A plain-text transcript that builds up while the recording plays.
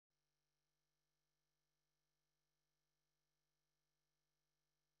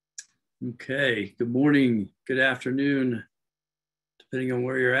Okay, good morning, good afternoon, depending on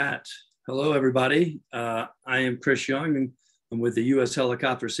where you're at. Hello, everybody. I am Chris Young, and I'm with the U.S.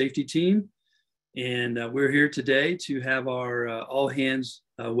 Helicopter Safety Team, and we're here today to have our all hands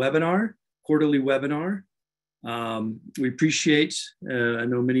webinar, quarterly webinar. We appreciate, I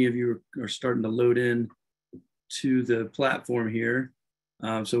know many of you are starting to load in to the platform here.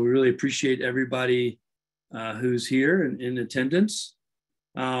 So we really appreciate everybody who's here and in attendance.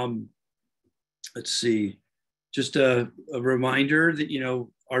 Let's see, just a reminder that,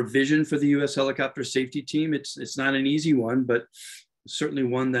 our vision for the U.S. Helicopter Safety Team, it's not an easy one, but certainly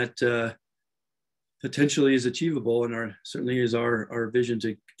one that potentially is achievable, and certainly is our vision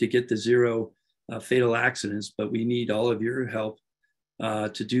to get to zero fatal accidents, but we need all of your help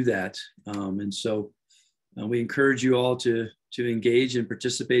to do that. And so we encourage you all to engage and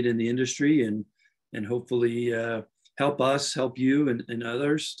participate in the industry and hopefully help us, help you and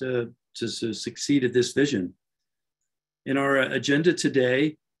others to succeed at this vision. In our agenda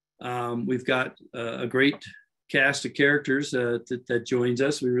today, we've got a great cast of characters that joins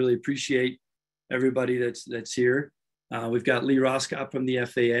us. We really appreciate everybody that's here. We've got Lee Roskop from the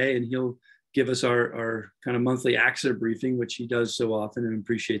FAA, and he'll give us our kind of monthly accident briefing, which he does so often, and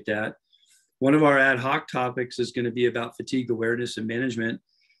appreciate that. One of our ad hoc topics is going to be about fatigue awareness and management.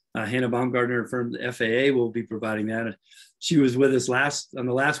 Hannah Baumgartner from the FAA will be providing that. She was with us on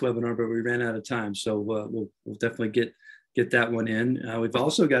the last webinar, but we ran out of time. So we'll definitely get that one in. We've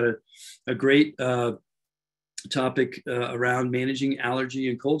also got a great topic around managing allergy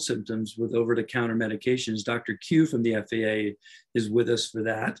and cold symptoms with over-the-counter medications. Dr. Q from the FAA is with us for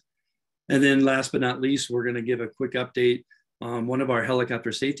that. And then last but not least, we're going to give a quick update on one of our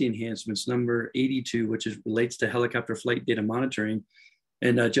helicopter safety enhancements, number 82, which relates to helicopter flight data monitoring.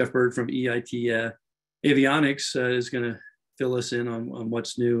 And Jeff Bird from EIT Avionics is going to fill us in on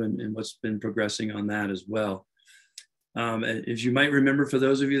what's new and what's been progressing on that as well. As you might remember, for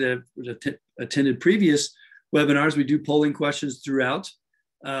those of you that have attended previous webinars, we do polling questions throughout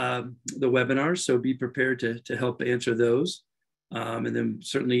the webinar, so be prepared to help answer those. And then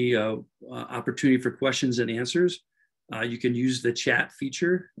certainly opportunity for questions and answers. You can use the chat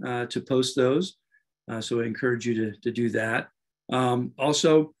feature to post those, so I encourage you to do that.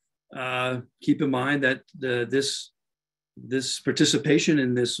 Also, keep in mind that this participation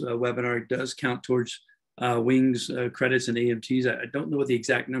in this webinar does count towards wings credits and AMTs. I don't know what the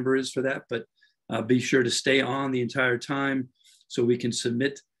exact number is for that, but be sure to stay on the entire time so we can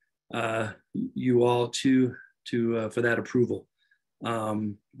submit you all to for that approval.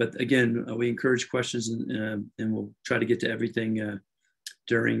 But again, we encourage questions and we'll try to get to everything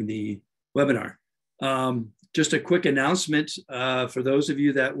during the webinar. Just a quick announcement for those of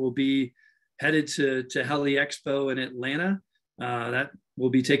you that will be headed to Heli Expo in Atlanta. That will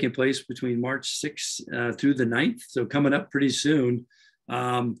be taking place between March 6th through the 9th. So coming up pretty soon.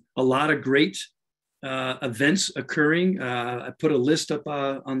 A lot of great events occurring. I put a list up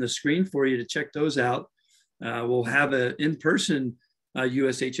on the screen for you to check those out. We'll have an in-person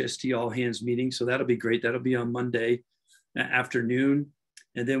USHST all hands meeting. So that'll be great. That'll be on Monday afternoon.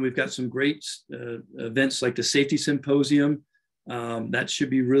 And then we've got some great events like the Safety Symposium. That should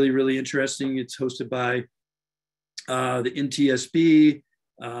be really, really interesting. It's hosted by the NTSB.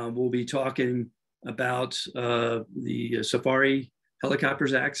 We'll be talking about the Safari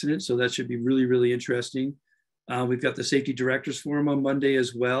helicopters accident. So that should be really, really interesting. We've got the Safety Directors Forum on Monday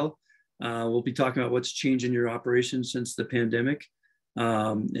as well. We'll be talking about what's changed in your operations since the pandemic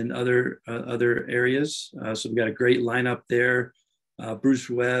and other areas. So we've got a great lineup there. Bruce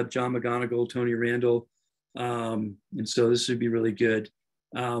Webb, John McGonigal, Tony Randall. And so this would be really good.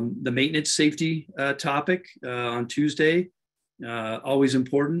 The maintenance safety topic on Tuesday, always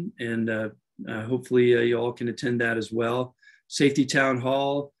important. And hopefully you all can attend that as well. Safety Town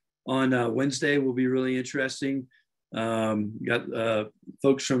Hall on Wednesday will be really interesting. Got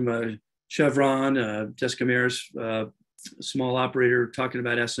folks from Chevron, Jessica Maris, small operator, talking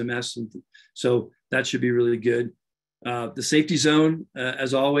about SMS. And so that should be really good. The safety zone,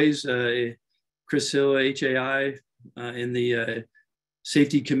 as always, Chris Hill, HAI, and the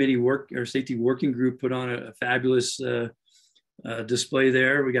safety committee safety working group put on a fabulous display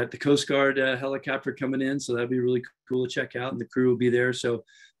there. We got the Coast Guard helicopter coming in, so that'd be really cool to check out, and the crew will be there. So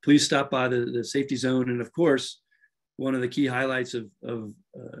please stop by the safety zone. And of course, one of the key highlights of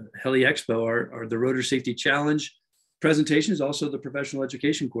Heli Expo are the Rotor Safety Challenge presentations, also the professional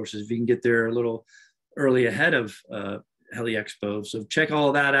education courses, if you can get there a little early ahead of Heli Expo. So check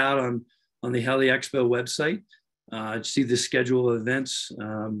all that out on the Heli Expo website. See the schedule of events,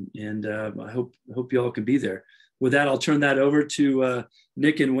 and I hope you all can be there. with that, I'll turn that over to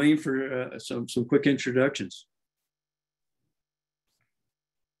Nick and Wayne for some quick introductions.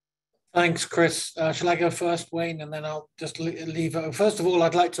 Thanks, Chris. Shall I go first, Wayne, and then I'll just leave it. First of all,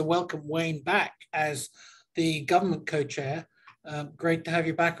 I'd like to welcome Wayne back as the government co-chair. Great to have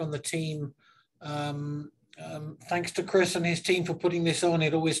you back on the team. Thanks to Chris and his team for putting this on.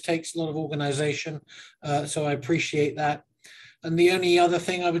 It always takes a lot of organization, so I appreciate that. And the only other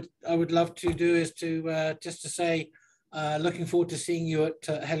thing I would love to do is to just to say, looking forward to seeing you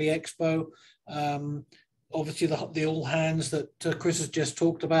at Heli Expo. Obviously, the all hands that Chris has just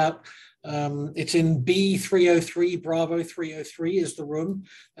talked about. It's in B303, Bravo 303 is the room.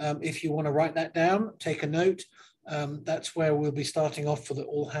 If you want to write that down, take a note. That's where we'll be starting off for the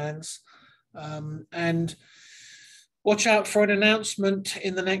all hands. And watch out for an announcement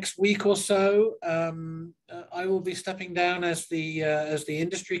in the next week or so. I will be stepping down as the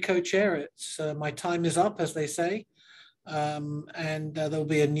industry co-chair. It's my time is up, as they say. And there'll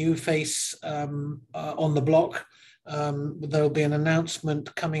be a new face on the block. There'll be an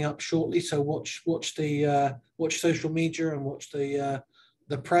announcement coming up shortly, so watch social media and watch the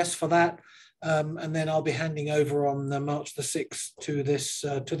press for that. And then I'll be handing over on March the 6th to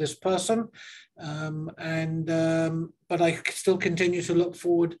this person. But I still continue to look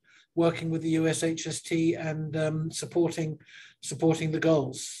forward working with the USHST and supporting the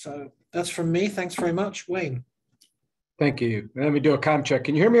goals. So that's from me. Thanks very much, Wayne. Thank you. Let me do a comm check.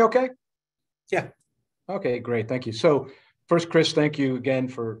 Can you hear me okay? Yeah. Okay, great. Thank you. So first, Chris, thank you again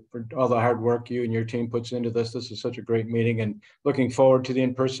for all the hard work you and your team puts into this. This is such a great meeting, and looking forward to the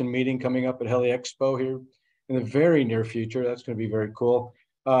in-person meeting coming up at Heli Expo here in the very near future. That's going to be very cool.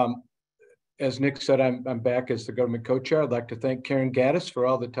 As Nick said, I'm back as the government co-chair. I'd like to thank Karen Gaddis for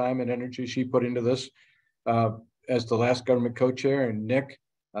all the time and energy she put into this as the last government co-chair. And Nick,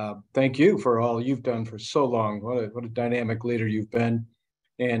 thank you for all you've done for so long. What a dynamic leader you've been.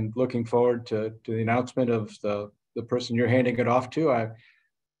 And looking forward to the announcement of the person you're handing it off to.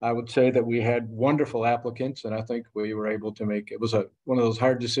 I would say that we had wonderful applicants, and I think we were able to make, it was one of those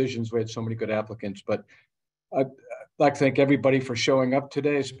hard decisions. We had so many good applicants, but I'd like to thank everybody for showing up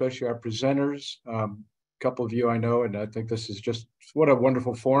today, especially our presenters. A couple of you I know, and I think this is just, what a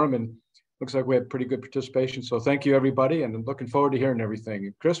wonderful forum, and looks like we had pretty good participation. So thank you, everybody, and I'm looking forward to hearing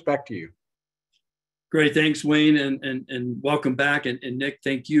everything. Chris, back to you. Great, thanks, Wayne, and welcome back. And Nick,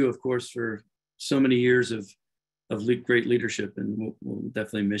 thank you, of course, for so many years of great leadership, and we'll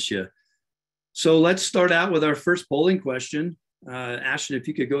definitely miss you. So let's start out with our first polling question. Ashton, if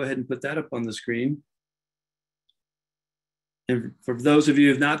you could go ahead and put that up on the screen. And for those of you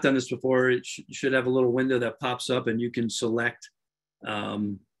who have not done this before, it should have a little window that pops up, and you can select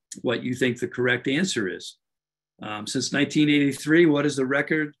what you think the correct answer is. Since 1983, what is the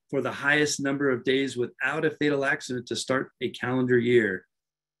record for the highest number of days without a fatal accident to start a calendar year?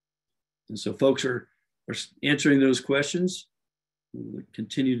 And so folks are answering those questions. We'll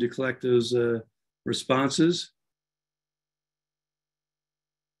continue to collect those responses.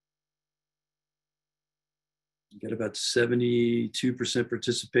 Got about 72%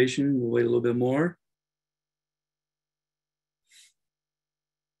 participation. We'll wait a little bit more.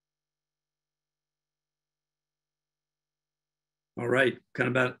 All right, kind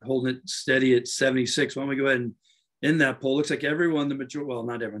of about holding it steady at 76. Why don't we go ahead and end that poll? Looks like everyone, the majority, well,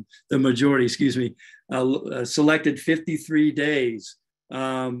 not everyone, the majority, excuse me, selected 53 days,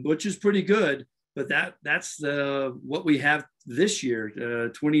 which is pretty good. But that's what we have this year,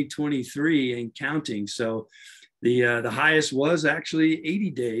 2023 and counting. So the highest was actually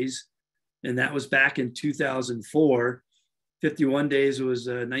 80 days, and that was back in 2004. 51 days was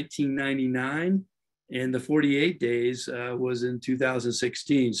 1999. And the 48 days was in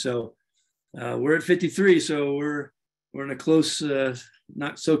 2016. So we're at 53. So we're in a close,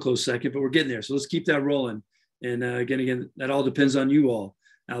 not so close second, but we're getting there. So let's keep that rolling. And again, that all depends on you all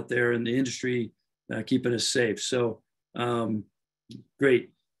out there in the industry keeping us safe. So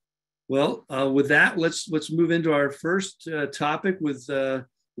great. Well, with that, let's move into our first topic with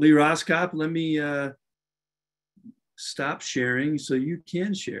Lee Roskop. Let me stop sharing so you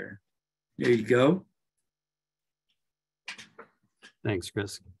can share. There you go. Thanks,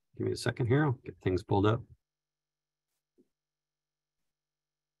 Chris. Give me a second here. I'll get things pulled up.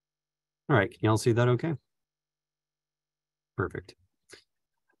 All right, can y'all see that okay? Perfect.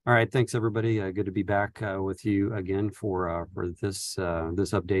 All right, thanks everybody. Good to be back with you again for this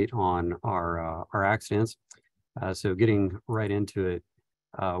this update on our accidents. So getting right into it,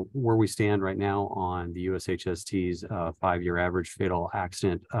 where we stand right now on the USHST's 5-year average fatal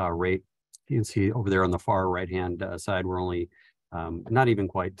accident rate. You can see over there on the far right-hand side, we're only not even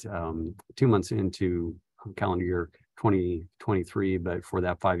quite 2 months into calendar year 2023, but for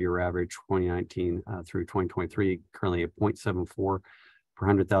that 5-year average, 2019 through 2023, currently at 0.74 per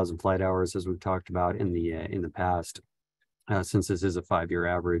 100,000 flight hours, as we've talked about in the past. Since this is a 5-year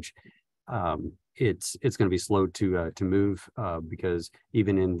average, it's going to be slow to move because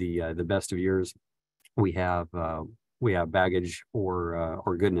even in the best of years, we have baggage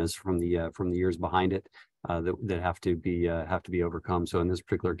or goodness from the years behind it that have to be overcome. So in this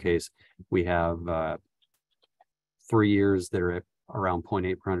particular case, we have 3 years that are at around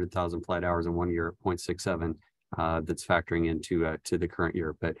 0.8 per 100,000 flight hours and 1 year at 0.67 that's factoring into to the current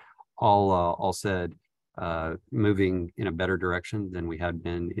year. But all said, moving in a better direction than we had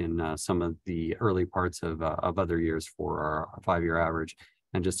been in some of the early parts of other years for our 5-year average.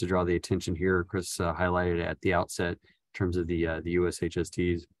 And just to draw the attention here, Chris highlighted at the outset in terms of the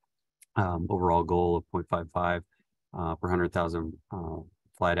USHST's overall goal of 0.55 per 100,000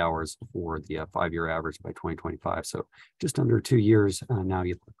 flight hours for the 5-year average by 2025. So just under 2 years now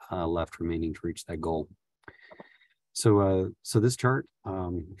left remaining to reach that goal. So this chart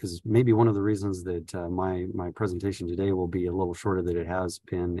is maybe one of the reasons that my presentation today will be a little shorter than it has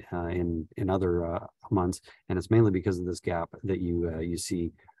been in other months, and it's mainly because of this gap that you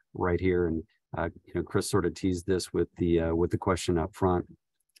see right here. And Chris sort of teased this with the question up front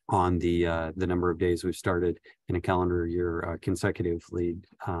on the number of days we've started in a calendar year consecutively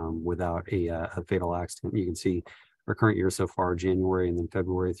without a fatal accident. You can see our current year so far, January and then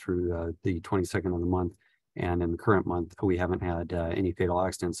February through the 22nd of the month. And in the current month, we haven't had any fatal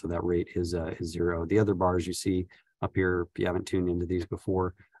accidents, so that rate is 0. The other bars you see up here, if you haven't tuned into these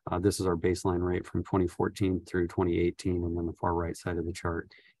before, this is our baseline rate from 2014 through 2018, and then the far right side of the chart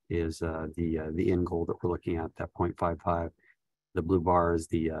is the end goal that we're looking at, that 0.55. The blue bar is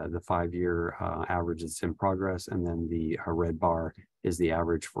the 5-year average that's in progress, and then the red bar is the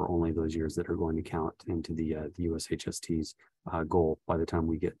average for only those years that are going to count into the USHST's goal by the time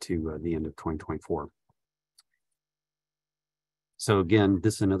we get to the end of 2024. So again,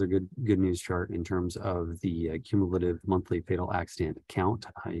 this is another good news chart in terms of the cumulative monthly fatal accident count.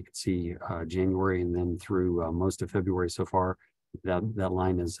 You can see January and then through most of February so far, that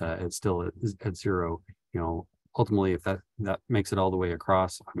line is it's still at 0. Ultimately, if that makes it all the way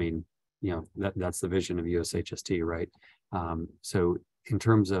across, I mean, that's the vision of USHST, right? So in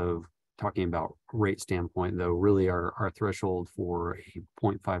terms of talking about rate standpoint, though, really our threshold for a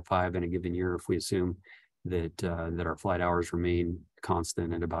 0.55 in a given year, if we assume that our flight hours remain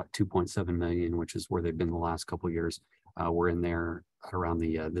constant at about 2.7 million, which is where they've been the last couple of years. We're in there around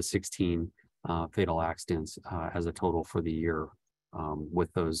the 16 fatal accidents as a total for the year.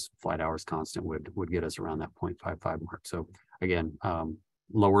 With those flight hours constant would get us around that 0.55 mark. So again,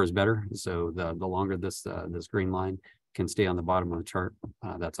 lower is better. So the longer this green line can stay on the bottom of the chart,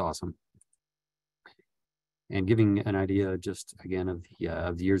 that's awesome. And giving an idea, just again, of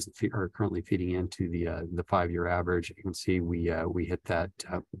the years that are currently feeding into the 5-year average, you can see we hit that.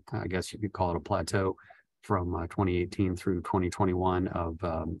 I guess you could call it a plateau from 2018 through 2021 of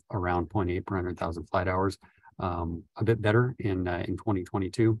around 0.8 per 100,000 flight hours. A bit better in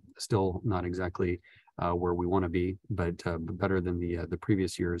 2022. Still not exactly where we want to be, but better than the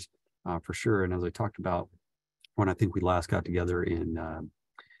previous years for sure. And as I talked about when I think we last got together in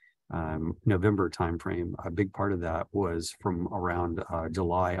November timeframe, a big part of that was from around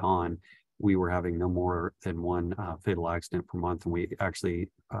July on. We were having no more than one fatal accident per month, and we actually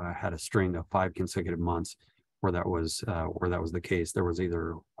had a string of 5 consecutive months where that was the case. There was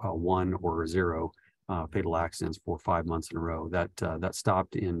either 1 or 0 fatal accidents for 5 months in a row. That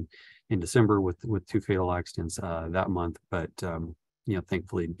stopped in December with 2 fatal accidents that month, but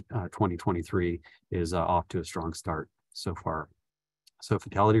thankfully 2023 is off to a strong start so far. So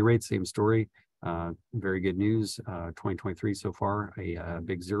fatality rate, same story. Very good news. 2023 so far, a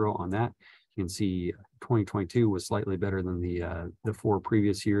big 0 on that. You can see 2022 was slightly better than the 4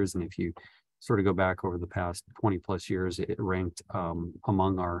 previous years, and if you sort of go back over the past 20 plus years, it ranked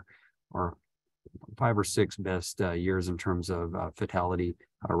among our 5 or 6 best years in terms of fatality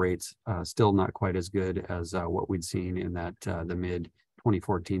rates. Still not quite as good as what we'd seen in that the mid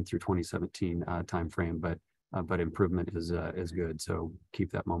 2014 through 2017 timeframe, but improvement is good. So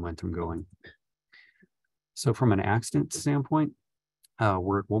keep that momentum going. So from an accident standpoint,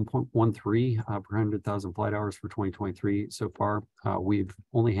 we're at 1.13 per 100,000 flight hours for 2023 so far. We've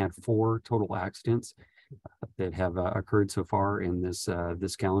only had 4 total accidents that have occurred so far in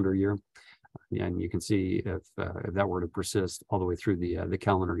this calendar year. And you can see if that were to persist all the way through the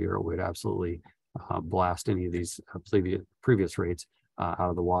calendar year, it would absolutely blast any of these previous rates out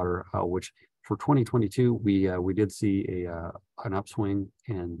of the water, which For 2022, we did see an upswing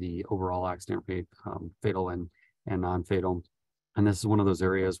in the overall accident rate, fatal and non-fatal. And this is one of those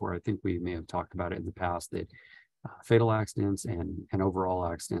areas where I think we may have talked about it in the past, that fatal accidents and overall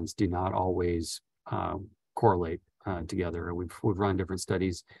accidents do not always correlate together. We've run different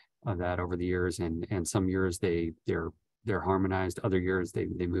studies of that over the years, and some years they're harmonized, other years they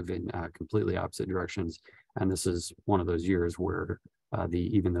move in completely opposite directions. And this is one of those years where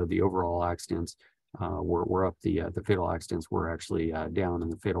even though the overall accidents were up, the fatal accidents were actually down,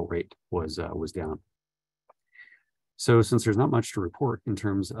 and the fatal rate was down. So since there's not much to report in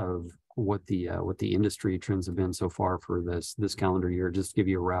terms of what the industry trends have been so far for this calendar year, just to give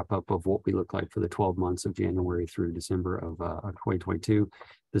you a wrap up of what we look like for the 12 months of January through December of 2022.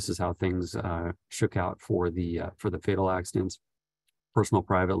 This is how things shook out for the fatal accidents. Personal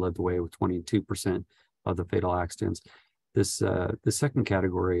private led the way with 22% of the fatal accidents. The second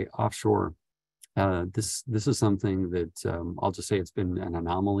category, offshore, this is something that I'll just say it's been an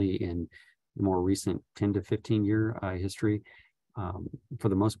anomaly in the more recent 10 to 15 year history. For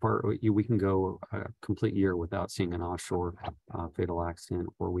the most part, we can go a complete year without seeing an offshore fatal accident,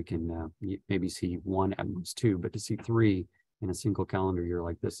 or we can maybe see one at most two, but to see three in a single calendar year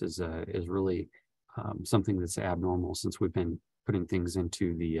like this is really something that's abnormal, since we've been putting things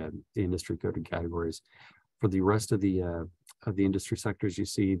into the industry coded categories. For the rest of the industry sectors, you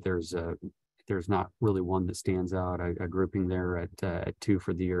see there's not really one that stands out. A grouping there at 2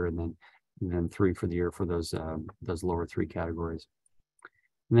 for the year, and then 3 for the year for those lower 3 categories.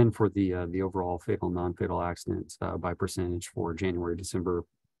 And then for the overall fatal, non-fatal accidents by percentage for January, December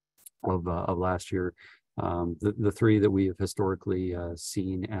of last year, the 3 that we have historically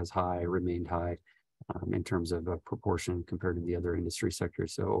seen as high remained high in terms of proportion compared to the other industry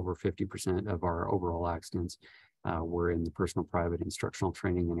sectors. So over 50% of our overall accidents were in the personal, private, instructional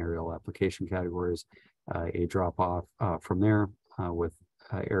training and aerial application categories. A drop off from there with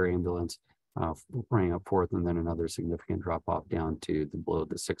air ambulance running up fourth, and then another significant drop off down to below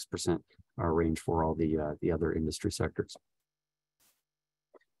the 6% range for all the other industry sectors.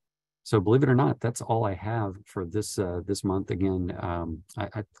 So believe it or not, that's all I have for this month. Again,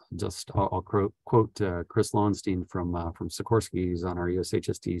 I'll quote Chris Lowenstein from Sikorsky, who's on our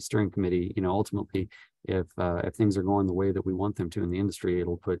USHST steering committee. You know, ultimately, if things are going the way that we want them to in the industry,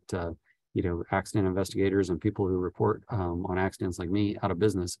 it'll put accident investigators and people who report on accidents like me out of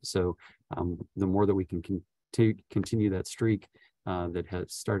business. So the more that we can continue that streak that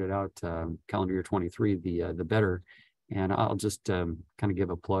has started out calendar year 23, the better. And I'll just kind of give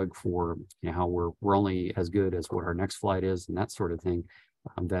a plug for how we're only as good as what our next flight is and that sort of thing.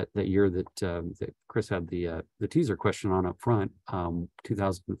 That year that Chris had the teaser question on up front,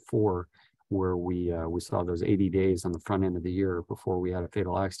 2004, where we saw those 80 days on the front end of the year before we had a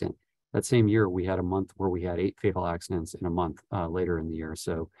fatal accident. That same year, we had a month where we had 8 fatal accidents in a month later in the year.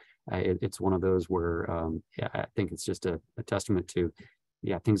 So it's one of those where I think it's just a testament to,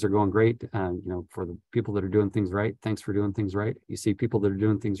 things are going great. For the people that are doing things right, thanks for doing things right. You see people that are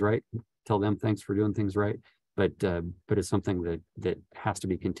doing things right, tell them thanks for doing things right. But it's something that has to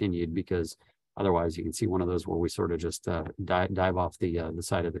be continued, because otherwise you can see one of those where we sort of just dive off the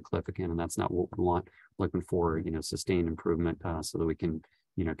side of the cliff again, and that's not what we want. Looking for sustained improvement so that we can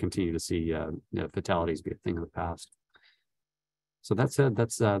continue to see fatalities be a thing of the past. So that said,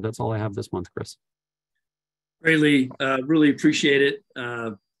 that's all I have this month, Chris. Great, Lee. Really appreciate it.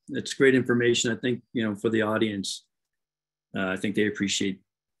 It's great information. I think, for the audience, I think they appreciate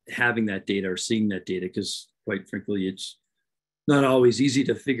having that data or seeing that data, because quite frankly, it's not always easy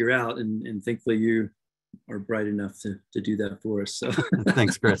to figure out. And thankfully you are bright enough to do that for us. So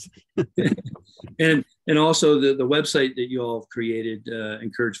thanks, Chris. and also the website that you all have created,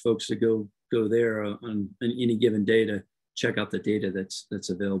 encourage folks to go there on any given day to check out the data that's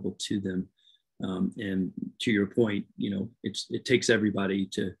available to them. And to your point, it takes everybody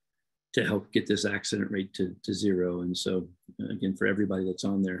to help get this accident rate to 0. And so again, for everybody that's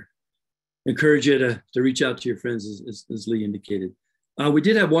on there, encourage you to reach out to your friends, as Lee indicated. We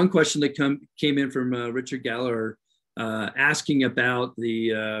did have one question that came in from Richard Gallagher asking about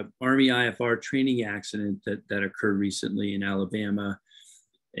the Army IFR training accident that occurred recently in Alabama.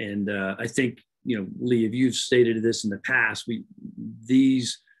 And I think, Lee, if you've stated this in the past,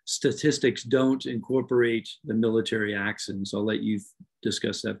 these statistics don't incorporate the military accidents. I'll let you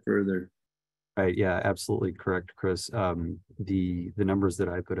discuss that further. Right. Yeah, absolutely correct, Chris. The numbers that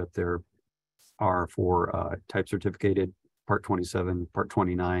I put up there are for type certificated, Part 27, Part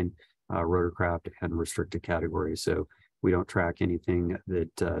 29, rotorcraft, and restricted categories. So we don't track anything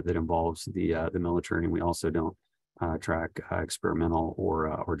that involves the military, and we also don't track experimental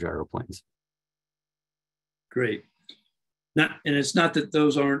or gyroplanes. Great. And it's not that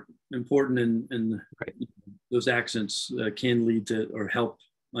those aren't important, and Right. those accidents can lead to or help.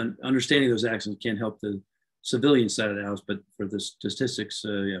 Understanding those accidents can help the civilian side of the house, but for the statistics,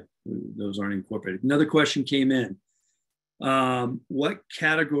 yeah, those aren't incorporated. Another question came in. What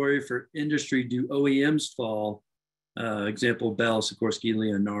category for industry do OEMs fall? Example, Bell, Sikorsky,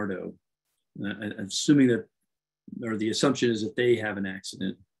 Leonardo. I'm assuming that, or the assumption is that they have an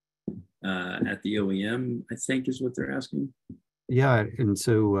accident at the OEM, I think is what they're asking. Yeah, and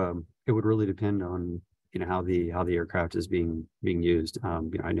so it would really depend on how the aircraft is being used.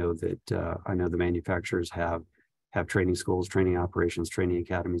 I know that I know the manufacturers have training schools, training operations, training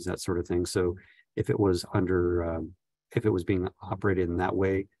academies, that sort of thing. So if it was under if it was being operated in that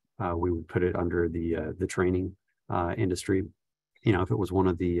way, we would put it under the training industry. If it was one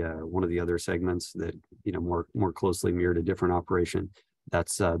of the other segments that more closely mirrored a different operation,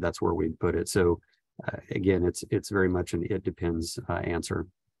 that's where we'd put it. So again, it's very much an it depends answer.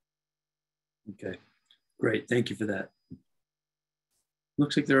 Okay, great. Thank you for that.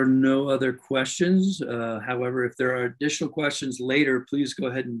 Looks like there are no other questions. However, if there are additional questions later, please go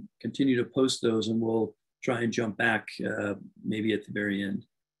ahead and continue to post those, and we'll try and jump back maybe at the very end.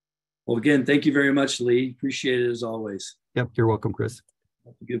 Well, again, thank you very much, Lee. Appreciate it as always. Yep, you're welcome, Chris.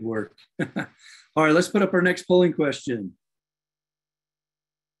 Good work. All right, let's put up our next polling question.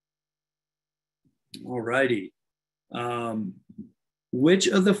 All righty. Which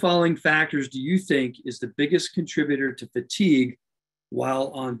of the following factors do you think is the biggest contributor to fatigue while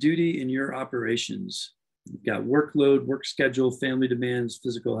on duty in your operations? You've got workload, work schedule, family demands,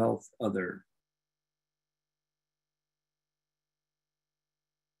 physical health, other.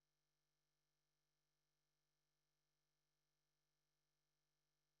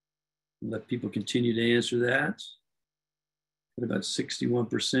 Let people continue to answer that. At about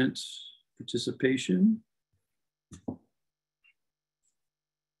 61% participation.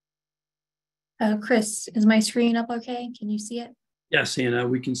 Chris, is my screen up okay? Can you see it? Yes, Hannah,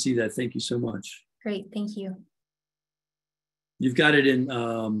 we can see that. Thank you so much. Great, thank you. You've got it in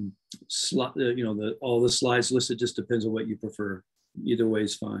all the slides listed. Just depends on what you prefer. Either way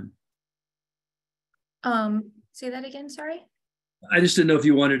is fine. Say that again, sorry. I just didn't know if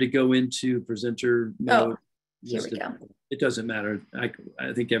you wanted to go into presenter mode. Oh, here we go. It doesn't matter. I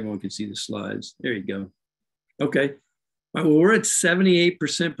think everyone can see the slides. There you go. Okay. All right, well, we're at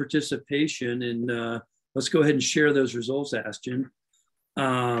 78% participation, and let's go ahead and share those results, Ashton.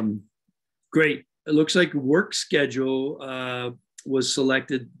 Great. It looks like work schedule was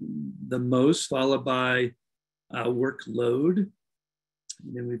selected the most, followed by workload.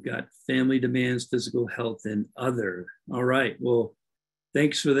 And then we've got family demands, physical health, and other. All right. Well,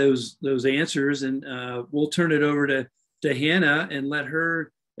 thanks for those answers, and we'll turn it over to Hannah and let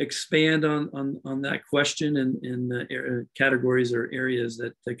her expand on that question and in the categories or areas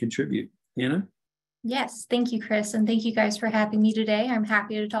that contribute. Hannah? Yes, thank you, Chris, and thank you guys for having me today. I'm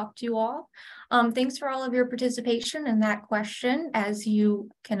happy to talk to you all. Thanks for all of your participation in that question. As you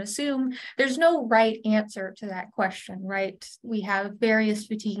can assume, there's no right answer to that question, right? We have various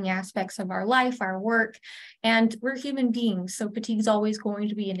fatiguing aspects of our life, our work, and we're human beings, so fatigue is always going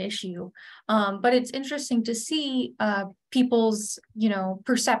to be an issue. But it's interesting to see people's,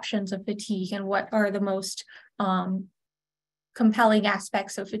 perceptions of fatigue and what are the most compelling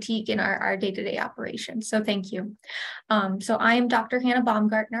aspects of fatigue in our day-to-day operations. So thank you. So I am Dr. Hannah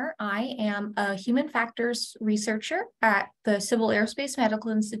Baumgartner. I am a human factors researcher at the Civil Aerospace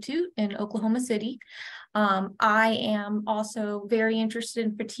Medical Institute in Oklahoma City. I am also very interested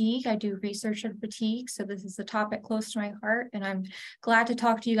in fatigue. I do research on fatigue, so this is a topic close to my heart, and I'm glad to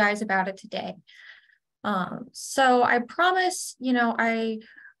talk to you guys about it today. So I promise, I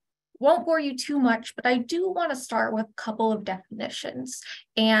won't bore you too much, but I do want to start with a couple of definitions.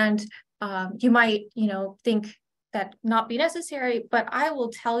 And you might, think that not be necessary, but I will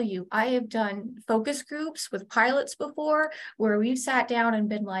tell you, I have done focus groups with pilots before where we've sat down and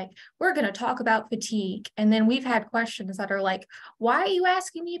been like, we're going to talk about fatigue. And then we've had questions that are like, why are you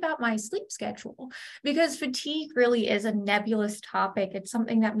asking me about my sleep schedule? Because fatigue really is a nebulous topic. It's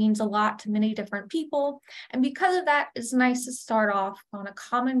something that means a lot to many different people. And because of that, it's nice to start off on a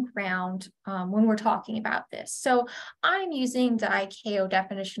common ground when we're talking about this. So I'm using the ICAO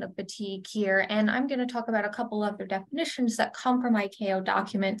definition of fatigue here, and I'm going to talk about a couple of definitions that come from ICAO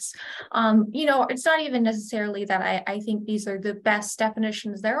documents. It's not even necessarily that I think these are the best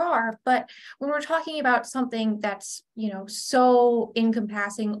definitions there are, but when we're talking about something that's so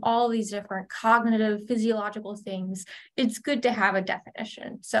encompassing all these different cognitive, physiological things, it's good to have a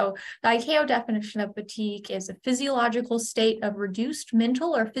definition. So the ICAO definition of fatigue is a physiological state of reduced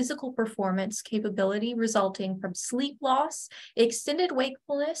mental or physical performance capability resulting from sleep loss, extended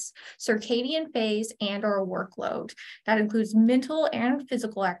wakefulness, circadian phase, and or workload. That includes mental and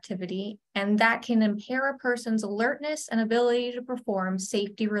physical activity, and that can impair a person's alertness and ability to perform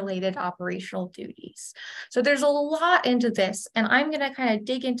safety-related operational duties. So there's a lot into this, and I'm going to kind of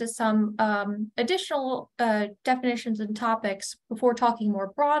dig into some additional definitions and topics before talking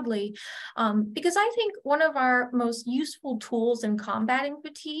more broadly, because I think one of our most useful tools in combating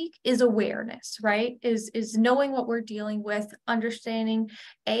fatigue is awareness, right? Is knowing what we're dealing with, understanding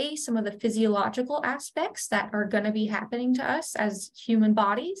some of the physiological aspects that are going to be happening to us as human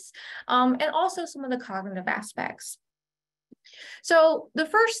bodies, and also some of the cognitive aspects. So the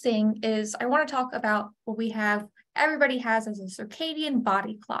first thing is I want to talk about what everybody has as a circadian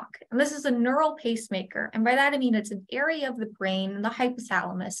body clock. And this is a neural pacemaker. And by that, I mean it's an area of the brain in the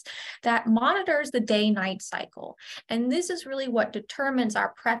hypothalamus that monitors the day-night cycle. And this is really what determines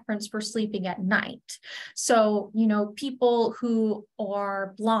our preference for sleeping at night. So, people who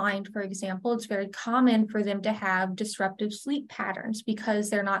are blind, for example, it's very common for them to have disruptive sleep patterns because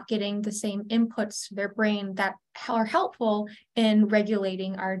they're not getting the same inputs to their brain that are helpful in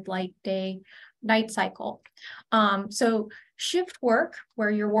regulating our night cycle. So shift work,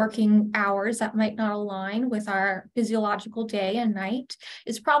 where you're working hours that might not align with our physiological day and night,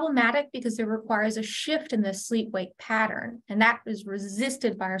 is problematic because it requires a shift in the sleep-wake pattern. And that is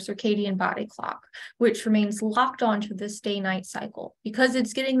resisted by our circadian body clock, which remains locked onto this day-night cycle because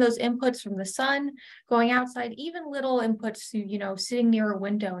it's getting those inputs from the sun, going outside, even little inputs to, sitting near a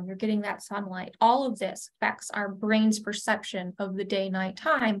window and you're getting that sunlight. All of this affects our brain's perception of the day-night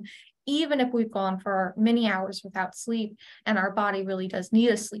time, even if we've gone for many hours without sleep and our body really does need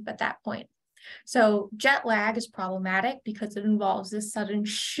a sleep at that point. So jet lag is problematic because it involves this sudden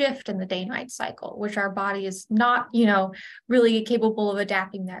shift in the day-night cycle, which our body is not, really capable of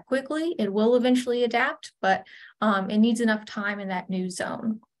adapting that quickly. It will eventually adapt, but it needs enough time in that new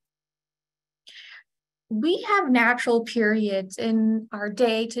zone. We have natural periods in our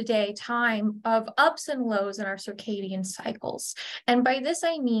day-to-day time of ups and lows in our circadian cycles. And by this,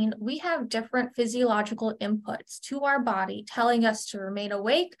 I mean, we have different physiological inputs to our body telling us to remain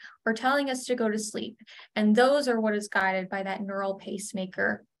awake or telling us to go to sleep. And those are what is guided by that neural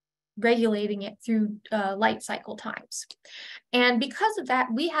pacemaker, regulating it through light cycle times. And because of that,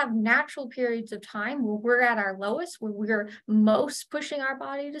 we have natural periods of time where we're at our lowest, where we're most pushing our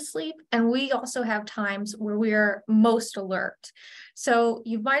body to sleep. And we also have times where we're most alert. So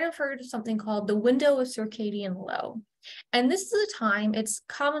you might have heard of something called the window of circadian low. And this is a time, it's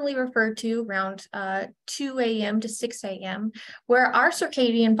commonly referred to around 2 a.m. to 6 a.m., where our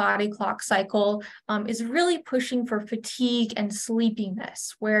circadian body clock cycle is really pushing for fatigue and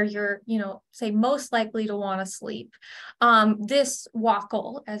sleepiness, where you're, say, most likely to want to sleep. This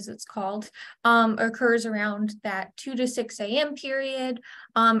wackle, as it's called, occurs around that 2 to 6 a.m. period.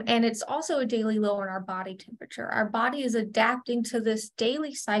 And it's also a daily low in our body temperature. Our body is adapting to this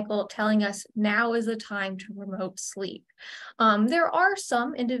daily cycle, telling us now is the time to remote sleep. There are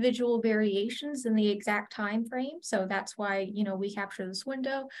some individual variations in the exact time frame, so that's why we capture this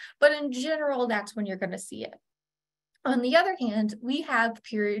window, but in general, that's when you're going to see it. On the other hand, we have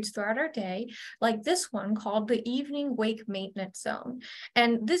periods throughout our day, like this one called the evening wake maintenance zone.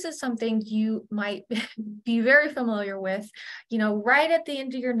 And this is something you might be very familiar with, right at the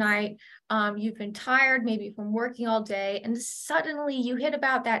end of your night, you've been tired maybe from working all day, and suddenly you hit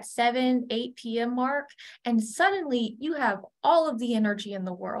about that 7, 8 p.m. mark, and suddenly you have all of the energy in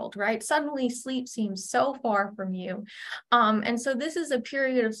the world, right? Suddenly sleep seems so far from you. And so this is a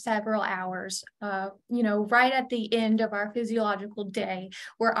period of several hours, right at the end of our physiological day,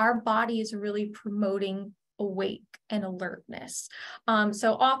 where our body is really promoting awake and alertness.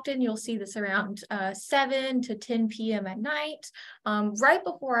 So often you'll see this around 7 to 10 p.m. at night, right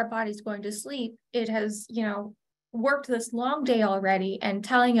before our body's going to sleep. It has, worked this long day already and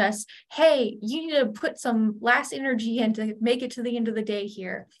telling us, hey, you need to put some last energy in to make it to the end of the day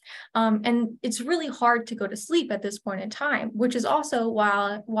here. And it's really hard to go to sleep at this point in time, which is also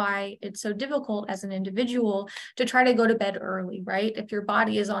why it's so difficult as an individual to try to go to bed early, right? If your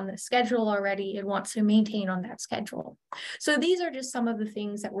body is on the schedule already, it wants to maintain on that schedule. So these are just some of the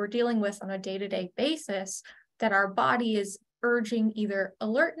things that we're dealing with on a day-to-day basis that our body is urging either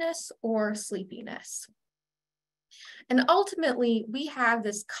alertness or sleepiness. And ultimately, we have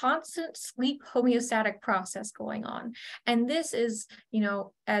this constant sleep homeostatic process going on. And this is,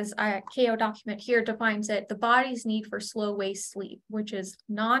 as a KO document here defines it, the body's need for slow wave sleep, which is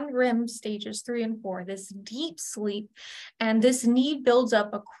non-REM stages 3 and 4, this deep sleep. And this need builds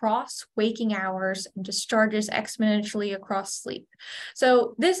up across waking hours and discharges exponentially across sleep.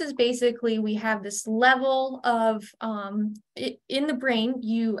 So this is basically, we have this level of, in the brain,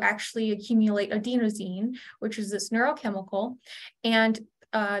 you actually accumulate adenosine, which is this neurochemical. And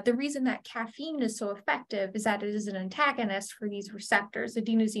the reason that caffeine is so effective is that it is an antagonist for these receptors,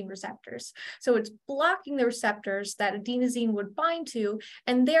 adenosine receptors. So it's blocking the receptors that adenosine would bind to,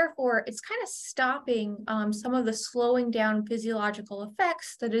 and therefore it's kind of stopping some of the slowing down physiological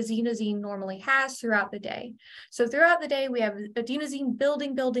effects that adenosine normally has throughout the day. So throughout the day, we have adenosine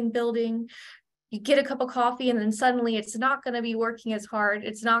building, building, building. You get a cup of coffee and then suddenly it's not going to be working as hard.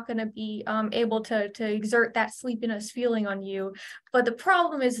 It's not going to be able to exert that sleepiness feeling on you. But the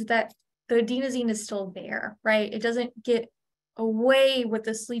problem is that the adenosine is still there, right? It doesn't get away with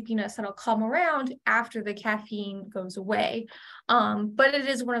the sleepiness that'll come around after the caffeine goes away. But it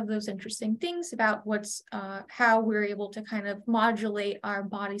is one of those interesting things about how we're able to kind of modulate our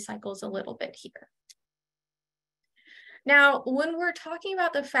body cycles a little bit here. Now, when we're talking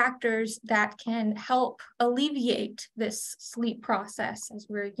about the factors that can help alleviate this sleep process as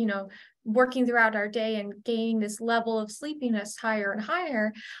we're, working throughout our day and gaining this level of sleepiness higher and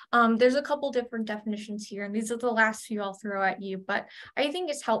higher, there's a couple different definitions here, and these are the last few I'll throw at you, but I think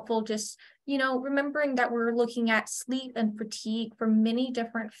it's helpful just, remembering that we're looking at sleep and fatigue from many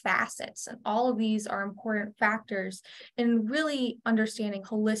different facets, and all of these are important factors in really understanding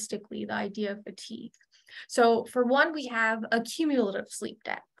holistically the idea of fatigue. So for one, we have a cumulative sleep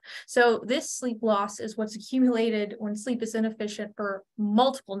debt. So this sleep loss is what's accumulated when sleep is inefficient for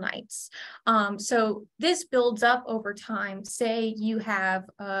multiple nights. So this builds up over time. Say you have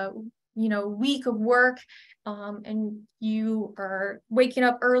a week of work and you are waking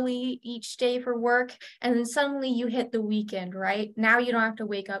up early each day for work, and then suddenly you hit the weekend, right? Now you don't have to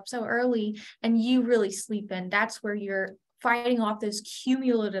wake up so early and you really sleep in. That's where you're fighting off this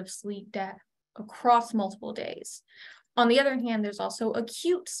cumulative sleep debt across multiple days. On the other hand, there's also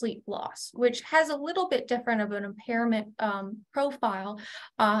acute sleep loss, which has a little bit different of an impairment profile.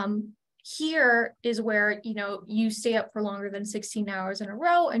 Here is where, you stay up for longer than 16 hours in a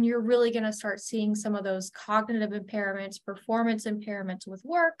row, and you're really going to start seeing some of those cognitive impairments, performance impairments with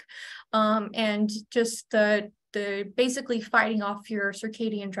work, and just the basically fighting off your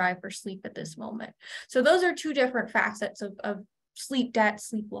circadian drive for sleep at this moment. So those are two different facets of sleep debt,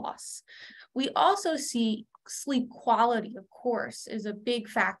 sleep loss. We also see sleep quality, of course, is a big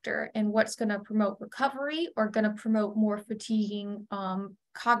factor in what's going to promote recovery or going to promote more fatiguing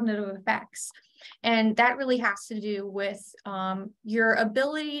cognitive effects. And that really has to do with your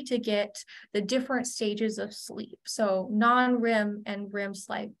ability to get the different stages of sleep. So non-REM and REM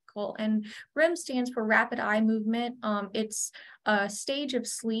cycle. And REM stands for rapid eye movement. It's a stage of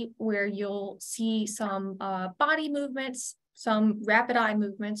sleep where you'll see some body movements, some rapid eye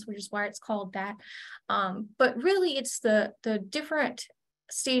movements, which is why it's called that. But really it's the different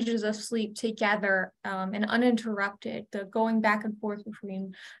stages of sleep together and uninterrupted, the going back and forth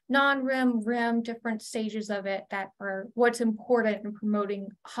between non-REM, REM, different stages of it that are what's important in promoting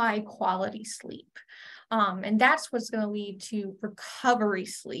high quality sleep. And that's what's going to lead to recovery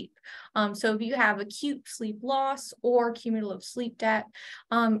sleep. So if you have acute sleep loss or cumulative sleep debt,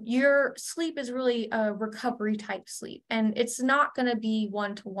 your sleep is really a recovery type sleep. And it's not going to be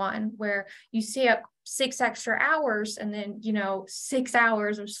one-to-one where you stay up 6 extra hours and then 6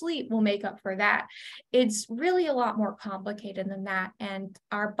 hours of sleep will make up for that. It's really a lot more complicated than that, and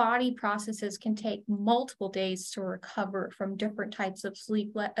our body processes can take multiple days to recover from different types of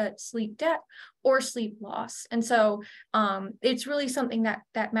sleep debt or sleep loss. And so it's really something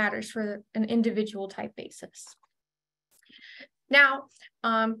that matters for an individual type basis. Now,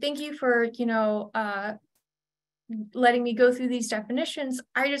 thank you for letting me go through these definitions.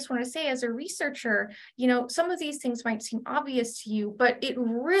 I just want to say, as a researcher, some of these things might seem obvious to you, but it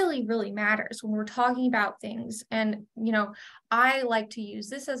really, really matters when we're talking about things. And, I like to use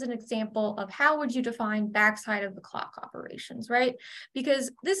this as an example of how would you define backside of the clock operations, right?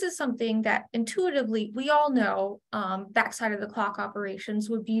 Because this is something that intuitively we all know backside of the clock operations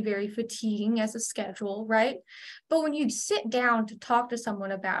would be very fatiguing as a schedule, right? But when you sit down to talk to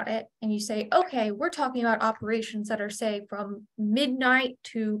someone about it and you say, okay, we're talking about operations that are, say, from midnight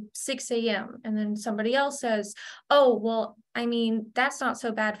to 6 a.m. And then somebody else says, oh, well, I mean, that's not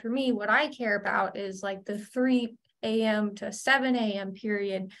so bad for me. What I care about is like the 3 a.m. to 7 a.m.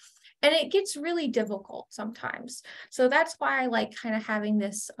 period. And it gets really difficult sometimes. So that's why I like kind of having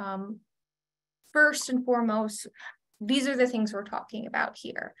this first and foremost, these are the things we're talking about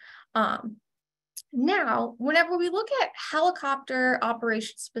here. Now, whenever we look at helicopter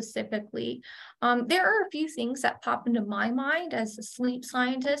operations specifically, there are a few things that pop into my mind as a sleep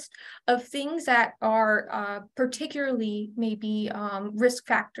scientist of things that are particularly maybe risk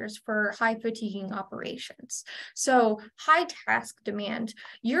factors for high fatiguing operations. So high task demand,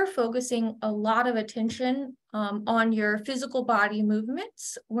 you're focusing a lot of attention on your physical body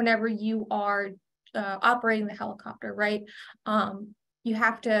movements whenever you are operating the helicopter, right? You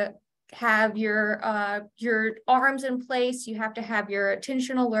have to have your arms in place, you have to have your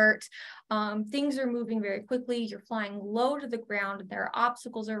attention alert. Things are moving very quickly, you're flying low to the ground, and there are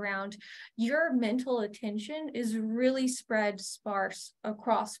obstacles around. Your mental attention is really spread sparse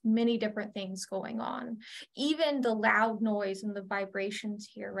across many different things going on. Even the loud noise and the vibrations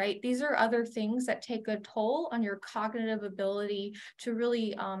here, right? These are other things that take a toll on your cognitive ability to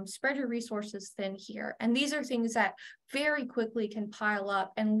really spread your resources thin here. And these are things that very quickly can pile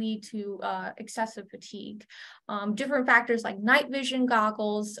up and lead to excessive fatigue. Different factors like night vision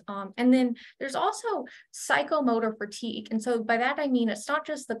goggles, and then there's also psychomotor fatigue. And so by that, I mean, it's not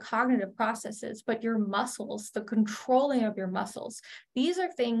just the cognitive processes, but your muscles, the controlling of your muscles. These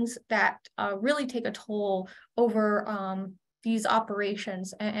are things that really take a toll over these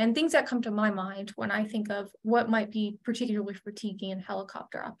operations and things that come to my mind when I think of what might be particularly fatiguing in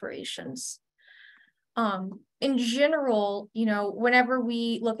helicopter operations. In general, you know, whenever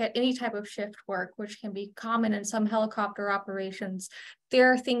we look at any type of shift work, which can be common in some helicopter operations,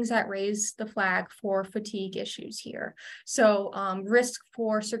 there are things that raise the flag for fatigue issues here. So risk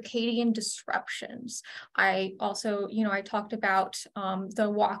for circadian disruptions. I also, you know, I talked about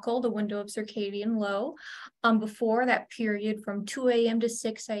the WACL, the window of circadian low, before that period from 2 a.m. to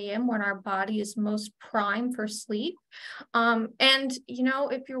 6 a.m. when our body is most prime for sleep. And, you know,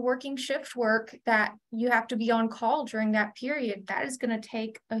 if you're working shift work that you have to be on call during that period, that is going to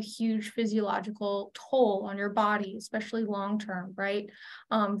take a huge physiological toll on your body, especially long-term, right?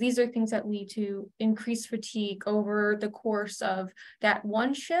 These are things that lead to increased fatigue over the course of that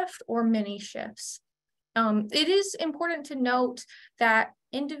one shift or many shifts. It is important to note that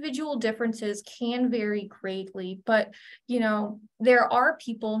individual differences can vary greatly, but, you know, there are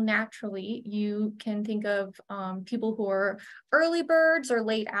people naturally, you can think of people who are early birds or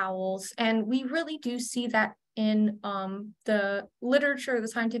late owls, and we really do see that in the literature, the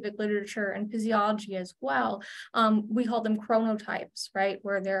scientific literature and physiology as well. We call them chronotypes, right?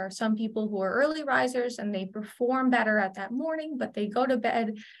 Where there are some people who are early risers and they perform better at that morning, but they go to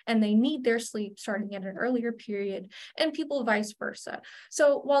bed and they need their sleep starting at an earlier period, and people vice versa.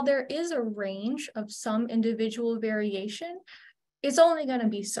 So while there is a range of some individual variation, it's only going to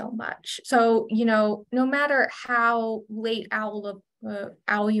be so much. So, you know, no matter how late owl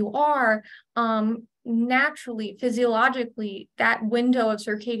you are, naturally, physiologically, that window of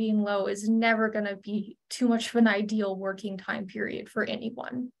circadian low is never going to be too much of an ideal working time period for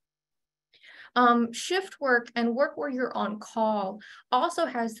anyone. Shift work and work where you're on call also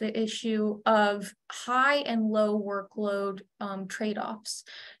has the issue of high and low workload trade-offs.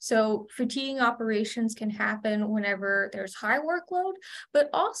 So fatiguing operations can happen whenever there's high workload, but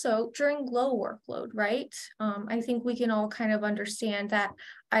also during low workload, right? I think we can all kind of understand that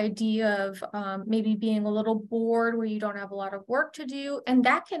idea of maybe being a little bored where you don't have a lot of work to do. And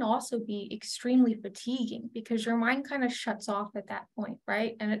that can also be extremely fatiguing because your mind kind of shuts off at that point,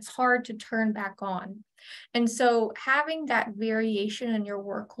 right? And it's hard to turn back on. And so having that variation in your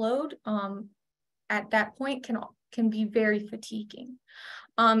workload at that point can be very fatiguing.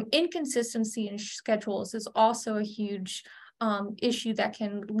 Inconsistency in schedules is also a huge issue that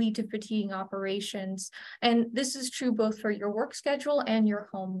can lead to fatiguing operations. And this is true both for your work schedule and your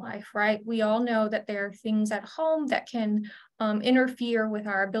home life, right? We all know that there are things at home that can interfere with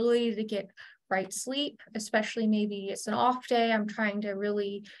our ability to get right sleep, especially maybe it's an off day. I'm trying to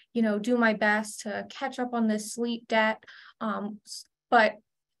really, you know, do my best to catch up on this sleep debt. But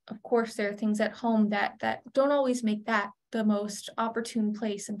of course, there are things at home that don't always make that the most opportune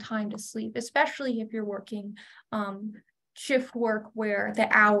place and time to sleep, especially if you're working shift work where the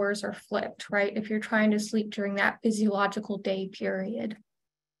hours are flipped, right? If you're trying to sleep during that physiological day period.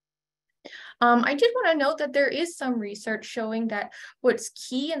 I did want to note that there is some research showing that what's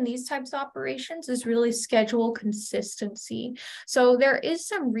key in these types of operations is really schedule consistency. So there is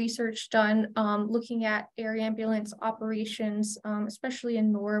some research done looking at air ambulance operations, especially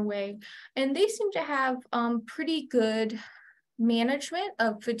in Norway, and they seem to have pretty good management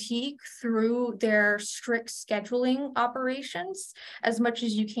of fatigue through their strict scheduling operations. As much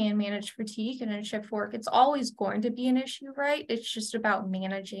as you can manage fatigue and in shift work, it's always going to be an issue, right? It's just about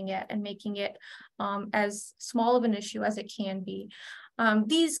managing it and making it as small of an issue as it can be.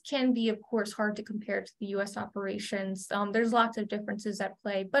 These can be, of course, hard to compare to the U.S. operations. There's lots of differences at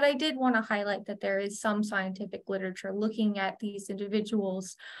play, but I did want to highlight that there is some scientific literature looking at these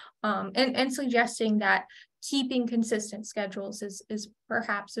individuals and suggesting that keeping consistent schedules is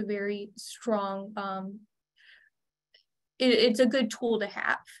perhaps a very strong, it's a good tool to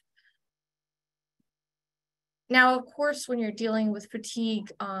have. Now, of course, when you're dealing with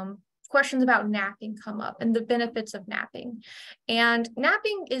fatigue, questions about napping come up and the benefits of napping. And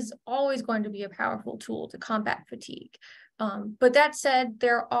napping is always going to be a powerful tool to combat fatigue. But that said,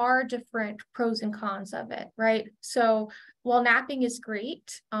 there are different pros and cons of it, right? So while napping is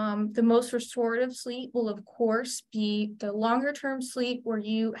great, the most restorative sleep will, of course, be the longer term sleep where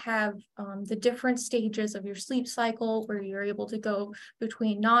you have the different stages of your sleep cycle, where you're able to go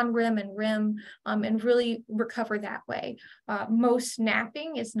between non-REM and REM and really recover that way. Most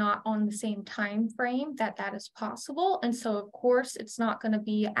napping is not on the same time frame that is possible. And so, of course, it's not going to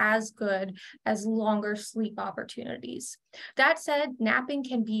be as good as longer sleep opportunities. That said, napping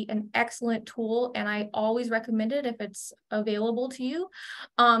can be an excellent tool, and I always recommend it if it's available to you.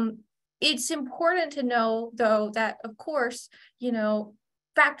 It's important to know, though, that, of course, you know,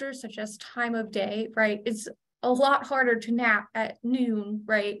 factors such as time of day, right? It's a lot harder to nap at noon,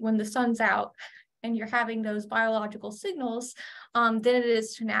 right, when the sun's out and you're having those biological signals than it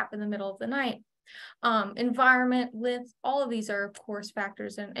is to nap in the middle of the night. Environment, length, all of these are, of course,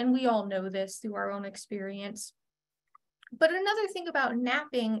 factors, and we all know this through our own experience. But another thing about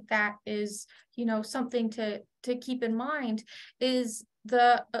napping that is, you know, something to keep in mind is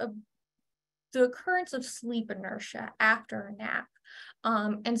the occurrence of sleep inertia after a nap.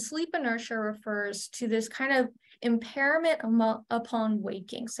 And sleep inertia refers to this kind of impairment upon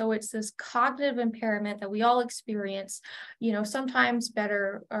waking. So it's this cognitive impairment that we all experience, you know, sometimes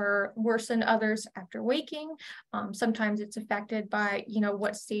better or worse than others after waking. Sometimes it's affected by, you know,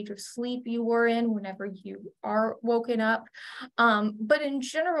 what stage of sleep you were in whenever you are woken up. But in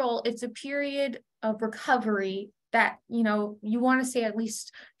general, it's a period of recovery that, you know, you want to say at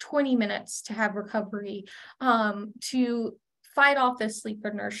least 20 minutes to have recovery to fight off this sleep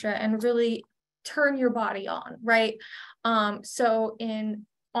inertia and really turn your body on, right? So in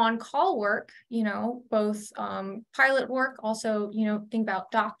on-call work, you know, both pilot work, also, you know, think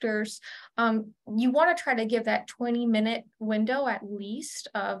about doctors, you want to try to give that 20-minute window at least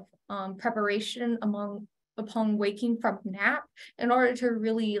of preparation upon waking from nap in order to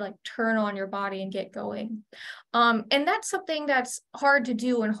really like turn on your body and get going. And that's something that's hard to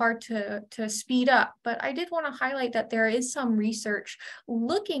do and hard to speed up. But I did want to highlight that there is some research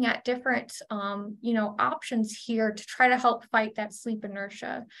looking at different, you know, options here to try to help fight that sleep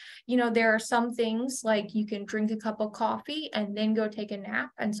inertia. You know, there are some things like you can drink a cup of coffee and then go take a nap.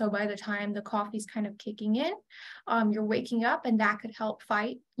 And so by the time the coffee's kind of kicking in, you're waking up, and that could help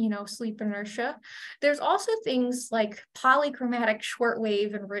fight, you know, sleep inertia. There's also things like polychromatic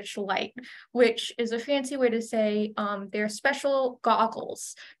shortwave enriched light, which is a fancy way to say they're special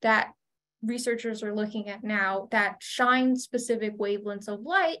goggles that researchers are looking at now that shine specific wavelengths of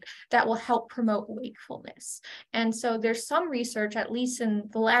light that will help promote wakefulness. And so there's some research, at least in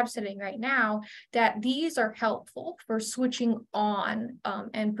the lab setting right now, that these are helpful for switching on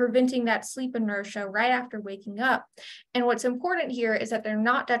and preventing that sleep inertia right after waking up. And what's important here is that they're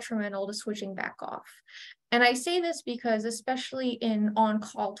not detrimental to switching back off. And I say this because, especially in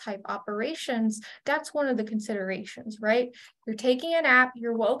on-call type operations, that's one of the considerations, right? You're taking a nap,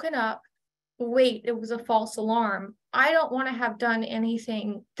 you're woken up, wait, it was a false alarm. I don't want to have done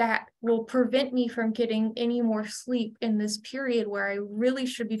anything that will prevent me from getting any more sleep in this period where I really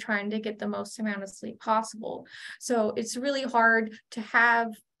should be trying to get the most amount of sleep possible. So it's really hard to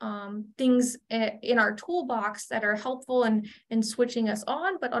have things in our toolbox that are helpful in switching us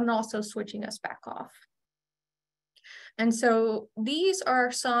on, but also switching us back off. And so these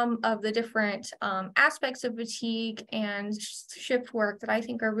are some of the different aspects of fatigue and shift work that I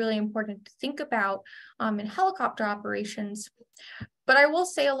think are really important to think about in helicopter operations. But I will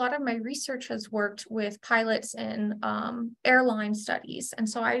say a lot of my research has worked with pilots in airline studies. And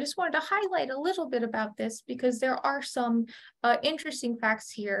so I just wanted to highlight a little bit about this because there are some interesting facts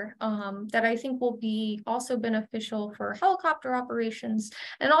here that I think will be also beneficial for helicopter operations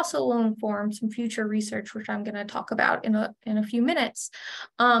and also will inform some future research, which I'm going to talk about in a few minutes.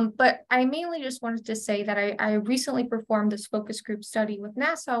 But I mainly just wanted to say that I recently performed this focus group study with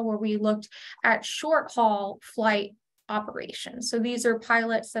NASA where we looked at short haul flight operations. So these are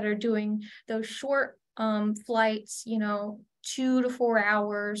pilots that are doing those short flights, 2 to 4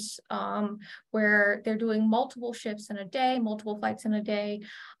 hours, where they're doing multiple shifts in a day, multiple flights in a day.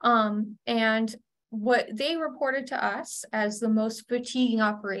 And what they reported to us as the most fatiguing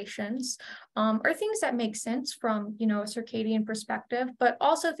operations are things that make sense from, a circadian perspective, but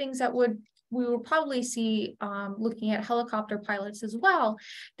also things that we will probably see looking at helicopter pilots as well,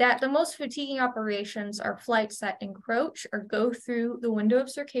 that the most fatiguing operations are flights that encroach or go through the window of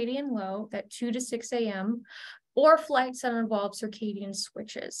circadian low, that 2 to 6 a.m., or flights that involve circadian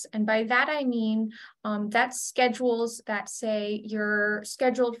switches. And by that, I mean, that's schedules that say you're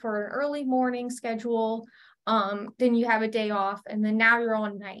scheduled for an early morning schedule, then you have a day off, and then now you're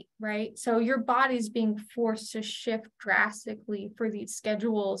on night, right? So your body's being forced to shift drastically for these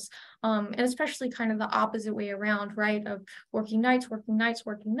schedules, and especially kind of the opposite way around, right? Of working nights,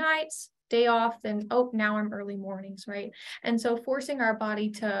 day off, then, oh, now I'm early mornings, right? And so forcing our body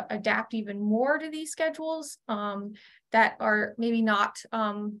to adapt even more to these schedules that are maybe not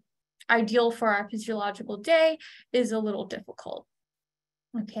ideal for our physiological day is a little difficult.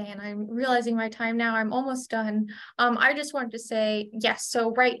 Okay, and I'm realizing my time now, I'm almost done. I just wanted to say, yes,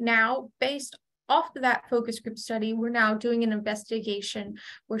 so right now, based off of that focus group study, we're now doing an investigation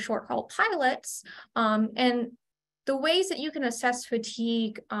with short haul pilots, and the ways that you can assess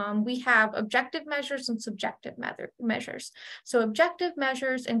fatigue, we have objective measures and subjective measures. So objective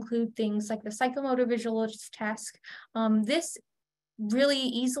measures include things like the psychomotor visualist test. This really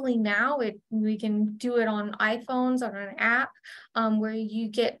easily now, we can do it on iPhones, on an app, where you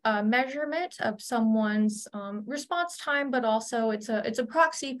get a measurement of someone's response time, but also it's a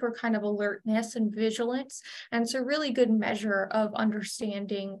proxy for kind of alertness and vigilance. And it's a really good measure of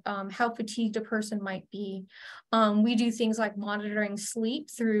understanding how fatigued a person might be. We do things like monitoring sleep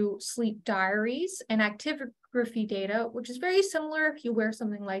through sleep diaries and activity data, which is very similar if you wear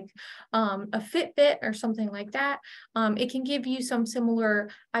something like a Fitbit or something like that. It can give you some similar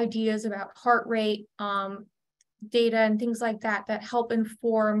ideas about heart rate data and things like that that help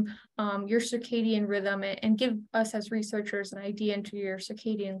inform your circadian rhythm and give us as researchers an idea into your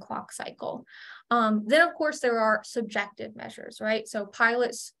circadian clock cycle. Then, of course, there are subjective measures, right? So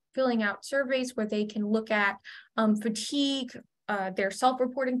pilots filling out surveys where they can look at fatigue, their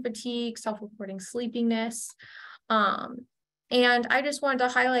self-reporting fatigue, self-reporting sleepiness. And I just wanted to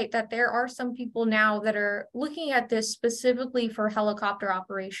highlight that there are some people now that are looking at this specifically for helicopter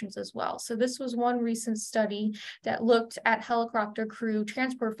operations as well. So this was one recent study that looked at helicopter crew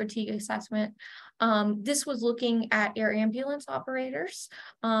transport fatigue assessment. This was looking at air ambulance operators.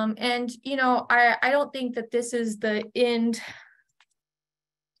 And, I don't think that this is the end.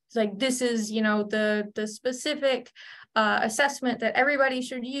 It's like, this is, the specific assessment that everybody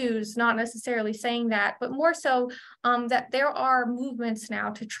should use, not necessarily saying that, but more so that there are movements now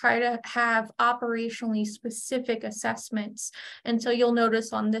to try to have operationally specific assessments. And so you'll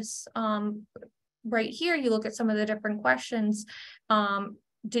notice on this right here, you look at some of the different questions.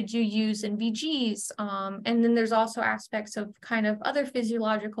 Did you use NVGs? And then there's also aspects of kind of other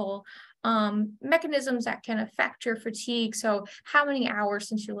physiological mechanisms that can affect your fatigue. So how many hours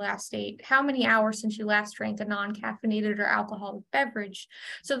since you last ate? How many hours since you last drank a non-caffeinated or alcoholic beverage?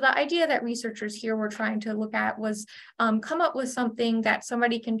 So the idea that researchers here were trying to look at was come up with something that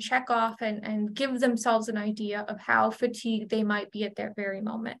somebody can check off and give themselves an idea of how fatigued they might be at that very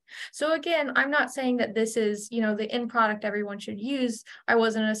moment. So again, I'm not saying that this is, the end product everyone should use. I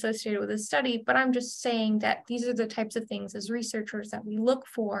wasn't associated with this study, but I'm just saying that these are the types of things as researchers that we look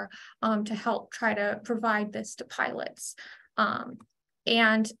for to help try to provide this to pilots.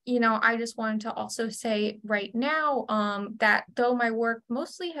 And, I just wanted to also say right now that though my work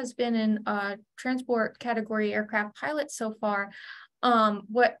mostly has been in transport category aircraft pilots so far,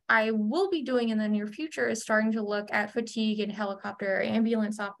 what I will be doing in the near future is starting to look at fatigue in helicopter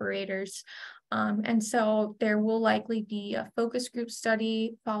ambulance operators. And so there will likely be a focus group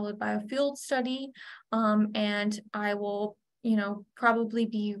study followed by a field study. And I will probably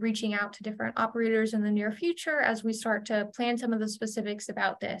be reaching out to different operators in the near future as we start to plan some of the specifics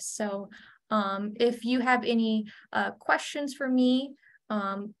about this. So if you have any questions for me,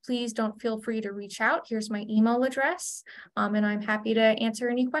 please don't feel free to reach out. Here's my email address, and I'm happy to answer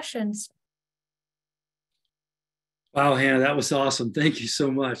any questions. Wow, Hannah, that was awesome. Thank you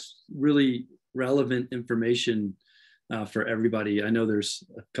so much. Really relevant information for everybody. I know there's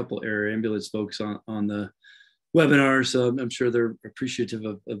a couple air ambulance folks on the webinar, so I'm sure they're appreciative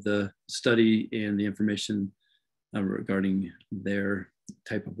of the study and the information regarding their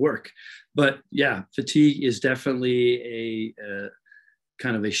type of work. But yeah, fatigue is definitely a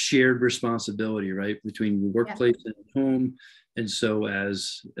kind of a shared responsibility, right, between the workplace and home. And so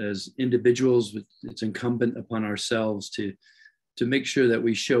as individuals, it's incumbent upon ourselves to make sure that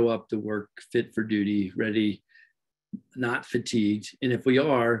we show up to work fit for duty, ready, not fatigued. And if we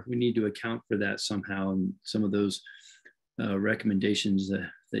are, we need to account for that somehow. And some of those recommendations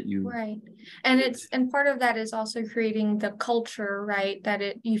that you right, and part of that is also creating the culture, right, that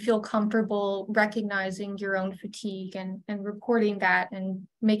you feel comfortable recognizing your own fatigue and reporting that and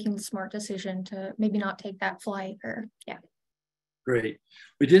making the smart decision to maybe not take that flight. Or Great.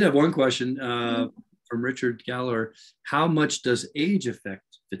 We did have one question from Richard Galler. How much does age affect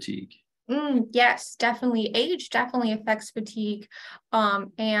fatigue? Yes, definitely. Age definitely affects fatigue.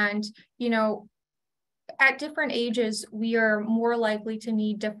 And, at different ages, we are more likely to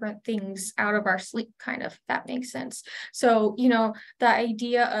need different things out of our sleep, kind of, if that makes sense. So, the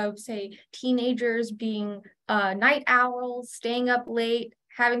idea of, say, teenagers being night owls, staying up late,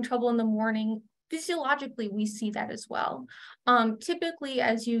 having trouble in the morning, physiologically, we see that as well. Typically,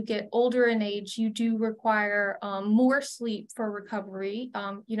 as you get older in age, you do require more sleep for recovery.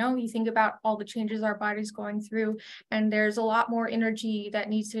 You think about all the changes our body's going through, and there's a lot more energy that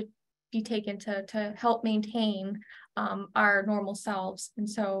needs to be taken to help maintain our normal selves. And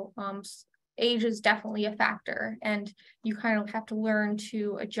so age is definitely a factor, and you kind of have to learn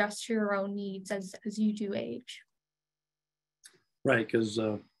to adjust to your own needs as you do age. Right, because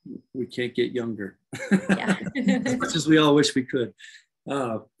we can't get younger. Yeah. As much as we all wish we could.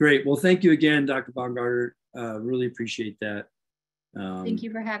 Great. Well, thank you again, Dr. Baumgartner. Really appreciate that. Thank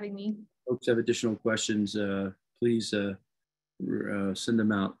you for having me. Folks have additional questions, please send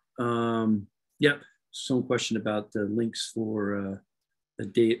them out. Yep. Some question about the links for the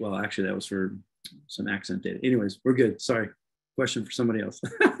date. Well, actually, that was for some accent data. Anyways, we're good. Sorry. Question for somebody else.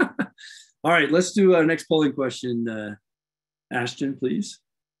 All right, let's do our next polling question. Ashton, please.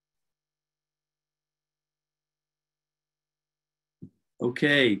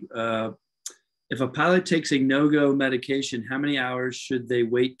 Okay. If a pilot takes a no-go medication, how many hours should they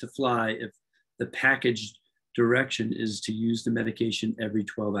wait to fly if the package direction is to use the medication every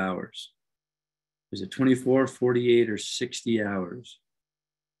 12 hours? Is it 24, 48, or 60 hours?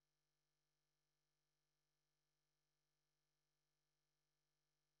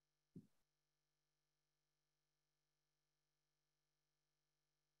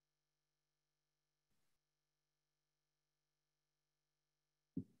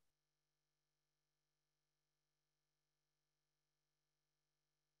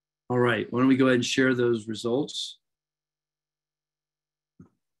 All right, why don't we go ahead and share those results?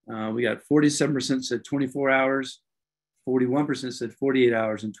 We got 47% said 24 hours, 41% said 48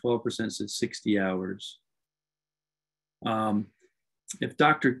 hours, and 12% said 60 hours. If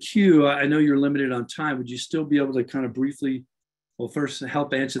Dr. Q, I know you're limited on time, would you still be able to kind of briefly, well, first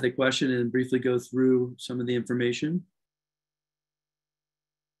help answer the question and briefly go through some of the information?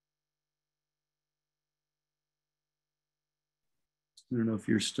 I don't know if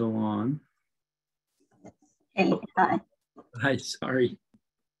you're still on. Hey, hi. Hi, sorry.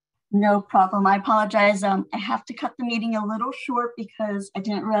 No problem. I apologize. I have to cut the meeting a little short because I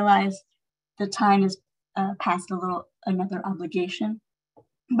didn't realize the time is past another obligation.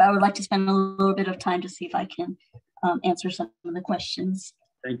 But I would like to spend a little bit of time to see if I can answer some of the questions.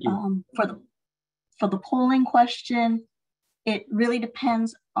 Thank you. For the polling question, it really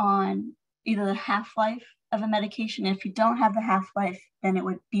depends on either the half-life of a medication. If you don't have the half-life, then it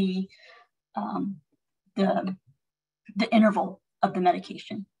would be the interval of the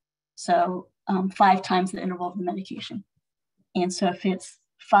medication. So 5 times the interval of the medication. And so if it's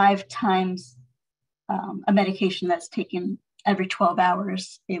 5 times a medication that's taken every 12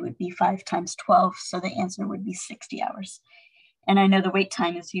 hours, it would be 5 times 12. So the answer would be 60 hours. And I know the wait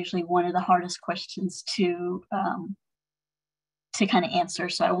time is usually one of the hardest questions to kind of answer.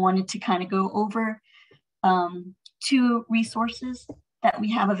 So I wanted to kind of go over 2 resources that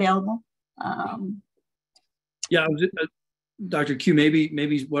we have available. Yeah, Dr. Q,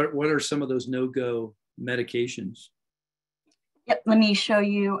 maybe what are some of those no-go medications? Yep, let me show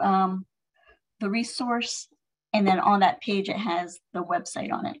you the resource, and then on that page it has the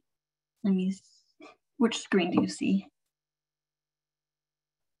website on it. Which screen do you see?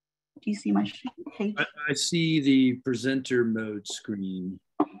 Do you see my page? I see the presenter mode screen.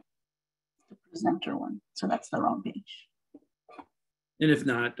 The presenter one, so that's the wrong page. And if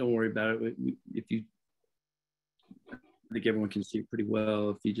not, don't worry about it. I think everyone can see it pretty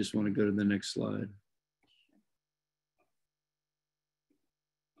well if you just want to go to the next slide.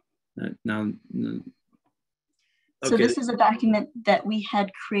 Now, okay. So this is a document that we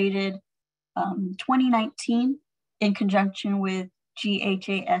had created 2019 in conjunction with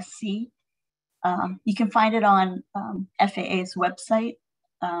USHST. You can find it on FAA's website,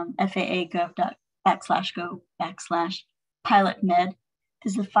 FAA.gov/go/pilot-med.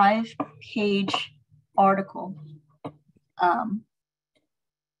 This is a 5-page article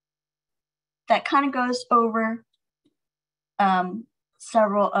that kind of goes over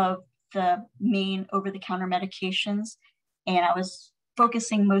several of the main over-the-counter medications. And I was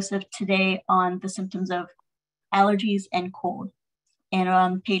focusing most of today on the symptoms of allergies and cold. And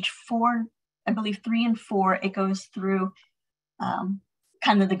on page 4, I believe 3 and 4, it goes through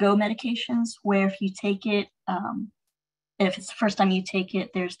kind of the go medications, where if you take it, if it's the first time you take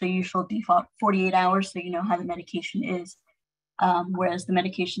it, there's the usual default 48 hours, so you know how the medication is. Whereas the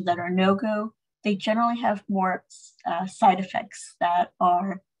medications that are no-go, they generally have more side effects that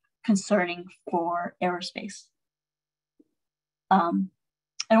are concerning for aerospace. And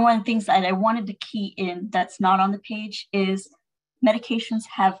one of the things that I wanted to key in that's not on the page is medications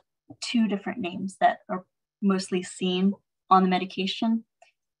have 2 different names that are mostly seen on the medication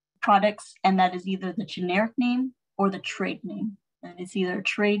products, and that is either the generic name or the trade name. And it's either a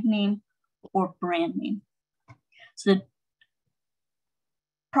trade name or brand name. So the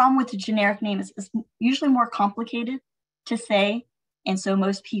problem with the generic name is it's usually more complicated to say, and so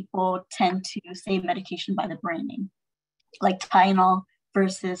most people tend to say medication by the brand name, like Tylenol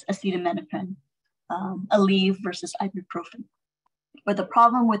versus acetaminophen, Aleve versus ibuprofen. But the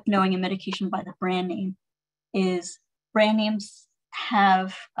problem with knowing a medication by the brand name is brand names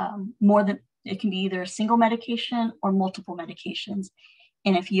have more than, it can be either a single medication or multiple medications.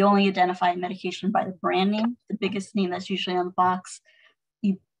 And if you only identify a medication by the brand name, the biggest name that's usually on the box,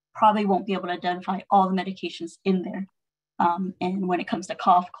 you probably won't be able to identify all the medications in there. And when it comes to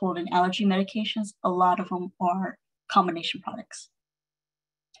cough, cold, and allergy medications, a lot of them are combination products.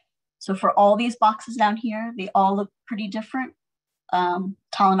 So for all these boxes down here, they all look pretty different.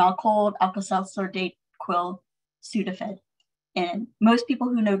 Tylenol cold, Alka-Seltzer, Dayquil, Sudafed. And most people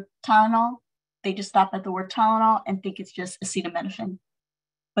who know Tylenol, they just stop at the word Tylenol and think it's just acetaminophen.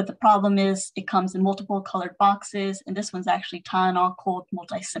 But the problem is it comes in multiple colored boxes, and this one's actually Tylenol cold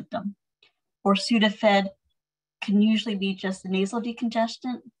multi-symptom. Or Sudafed can usually be just a nasal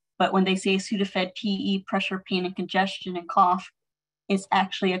decongestant, but when they say Sudafed PE, pressure, pain, and congestion, and cough, it's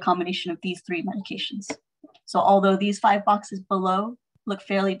actually a combination of these 3 medications. So although these 5 boxes below look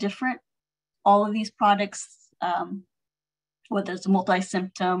fairly different, all of these products, whether it's a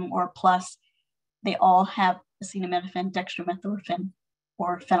multi-symptom or a plus, they all have acetaminophen, dextromethorphan,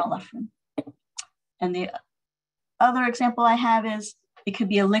 or phenylephrine. And the other example I have is it could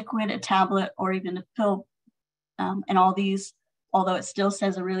be a liquid, a tablet, or even a pill. And all these, although it still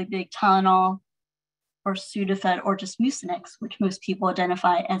says a really big Tylenol or Sudafed or just Mucinex, which most people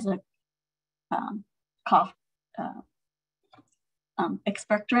identify as a cough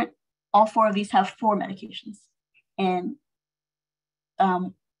expectorant, all 4 of these have 4 medications. And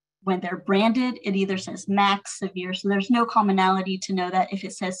when they're branded, it either says max, severe, so there's no commonality to know that if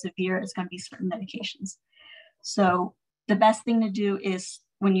it says severe, it's going to be certain medications. So the best thing to do is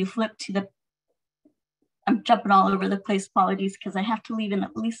when you flip to the, I'm jumping all over the place, apologies, because I have to leave in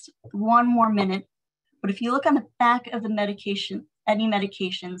at least 1 more minute. But if you look on the back of the medication, any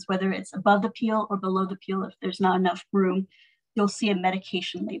medications, whether it's above the peel or below the peel, if there's not enough room, you'll see a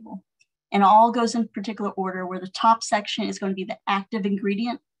medication label. And all goes in particular order, where the top section is going to be the active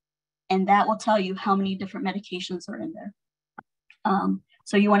ingredient, and that will tell you how many different medications are in there.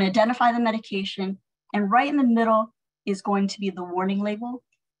 So you want to identify the medication, and right in the middle is going to be the warning label.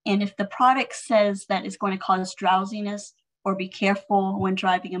 And if the product says that it's going to cause drowsiness or be careful when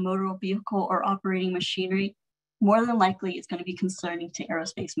driving a motor vehicle or operating machinery, more than likely it's going to be concerning to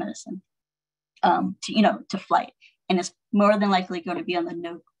aerospace medicine, to flight. And it's more than likely going to be on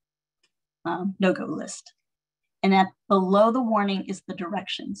the no-go list. And at below the warning is the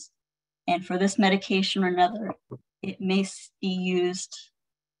directions. And for this medication or another, it may be used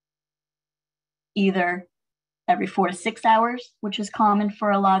either every 4 to 6 hours, which is common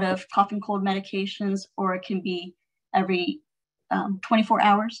for a lot of cough and cold medications, or it can be every 24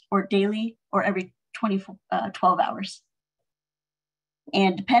 hours or daily, or every 12 hours.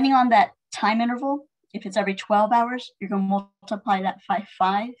 And depending on that time interval, if it's every 12 hours, you're going to multiply that by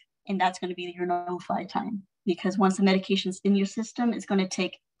 5, and that's going to be your no-fly time. Because once the medication's in your system, it's going to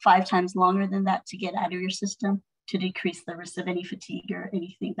take 5 times longer than that to get out of your system to decrease the risk of any fatigue or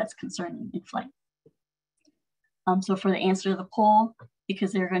anything that's concerning in flight. So for the answer to the poll,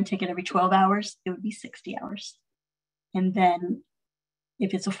 because they're going to take it every 12 hours, it would be 60 hours. And then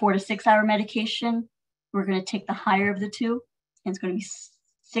if it's a 4 to 6 hour medication, we're going to take the higher of the 2, and it's going to be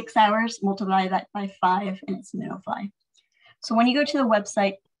 6 hours, multiply that by 5, and it's no-fly. So when you go to the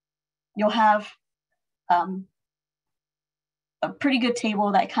website, you'll have a pretty good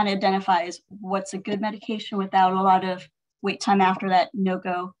table that kind of identifies what's a good medication without a lot of wait time after that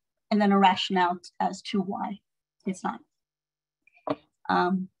no-go, and then a rationale as to why it's not.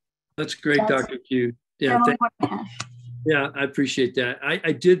 That's great, Dr. Q. Yeah, yeah, I appreciate that.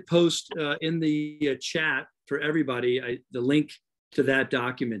 I did post in the chat for everybody the link to that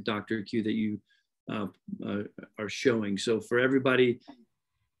document, Dr. Q, that you are showing. So for everybody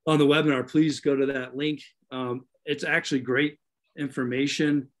on the webinar, please go to that link. It's actually great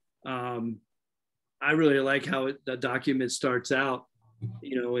information. I really like how the document starts out,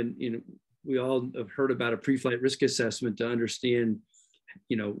 and we all have heard about a pre-flight risk assessment to understand,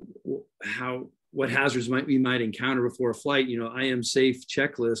 what hazards we might encounter before a flight. I am safe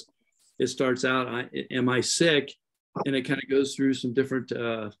checklist. It starts out, am I sick? And it kind of goes through some different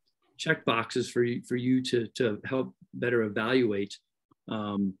check boxes for you to help better evaluate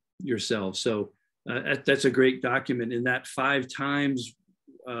yourself. So that's a great document. And that 5 times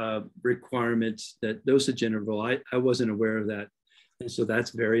requirements, that dosage interval, I wasn't aware of that. And so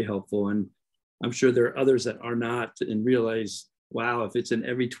that's very helpful. And I'm sure there are others that are not and realize, wow, if it's an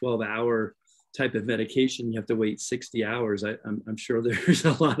every 12-hour type of medication, you have to wait 60 hours. I'm sure there's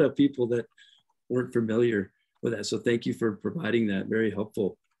a lot of people that weren't familiar with that. So thank you for providing that. Very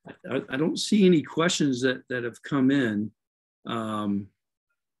helpful. I don't see any questions that have come in.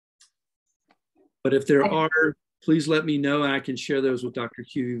 But if there are, please let me know, and I can share those with Dr.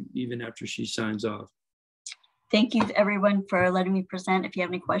 Q even after she signs off. Thank you to everyone for letting me present. If you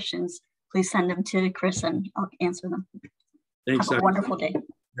have any questions, please send them to Chris and I'll answer them. Thanks. Have a wonderful day.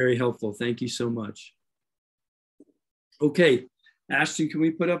 Very helpful. Thank you so much. Okay, Ashton, can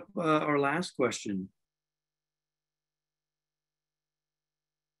we put up our last question?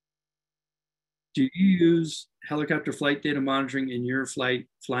 Do you use helicopter flight data monitoring in your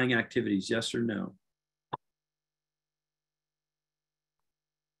flying activities? Yes or no?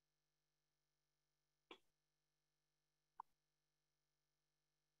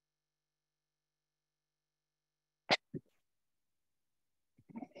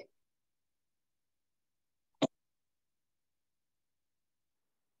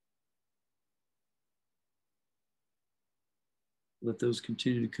 Let those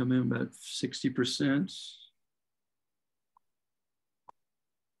continue to come in, about 60%.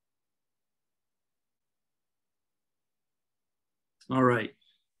 All right,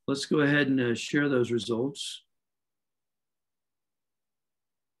 let's go ahead and share those results.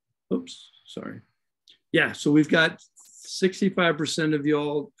 Oops, sorry. Yeah, so we've got 65% of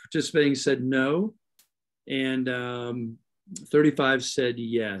y'all participating said no, and 35 said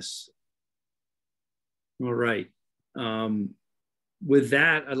yes. All right. With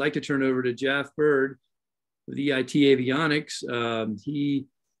that, I'd like to turn over to Jeff Bird with EIT Avionics. He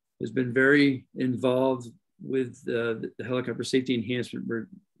has been very involved with the helicopter safety enhancement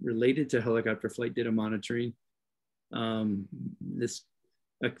related to helicopter flight data monitoring. This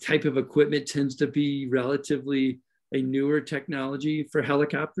type of equipment tends to be relatively a newer technology for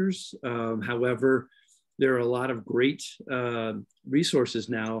helicopters. However, there are a lot of great resources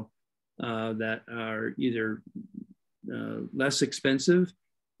now that are either less expensive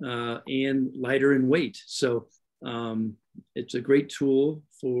and lighter in weight. So it's a great tool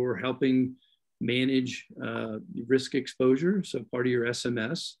for helping manage risk exposure, so part of your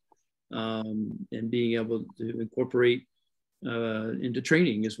SMS, and being able to incorporate into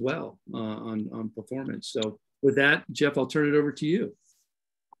training as well on performance. So with that, Jeff, I'll turn it over to you.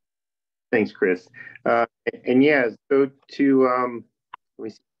 Thanks, Chris. And yeah, so to, let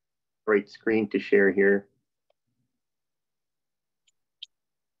me see, right screen to share here.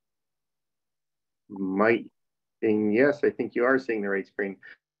 And yes, I think you are seeing the right screen.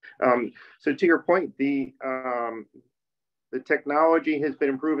 So to your point, the technology has been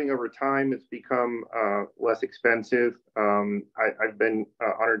improving over time. It's become less expensive. I've been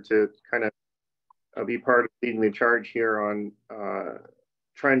honored to kind of be part of leading the charge here on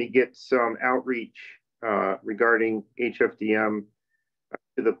trying to get some outreach regarding HFDM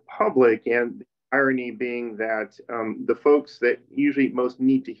to the public, and the irony being that the folks that usually most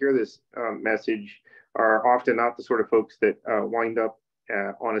need to hear this message are often not the sort of folks that wind up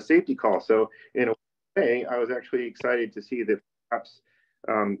on a safety call. So in a way, I was actually excited to see that perhaps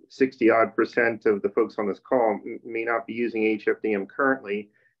 60-odd% of the folks on this call may not be using HFDM currently,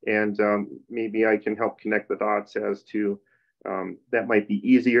 and maybe I can help connect the dots as to that might be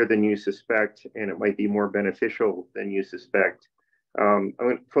easier than you suspect, and it might be more beneficial than you suspect. I'm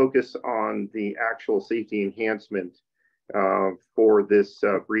going to focus on the actual safety enhancement for this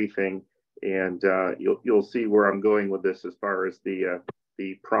briefing. And you'll see where I'm going with this as far as the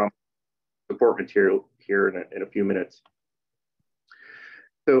prompt support material here in a few minutes.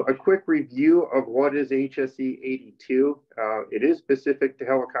 So a quick review of what is HSE 82. It is specific to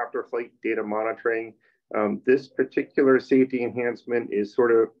helicopter flight data monitoring. This particular safety enhancement is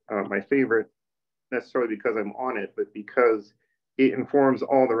sort of my favorite, necessarily because I'm on it, but because it informs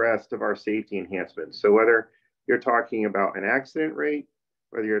all the rest of our safety enhancements. So whether you're talking about an accident rate,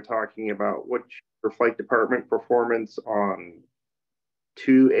 whether you're talking about what's your flight department performance on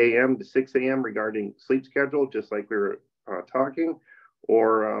 2 a.m. to 6 a.m. regarding sleep schedule, just like we were talking,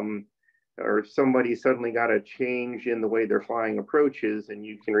 or if somebody suddenly got a change in the way their flying approaches, and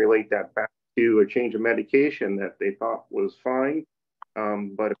you can relate that back to a change of medication that they thought was fine,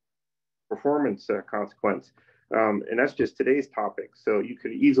 but a performance consequence. And that's just today's topic. So you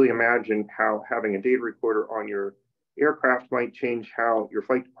could easily imagine how having a data recorder on your aircraft might change how your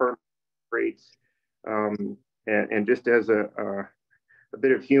flight department rates. And just as a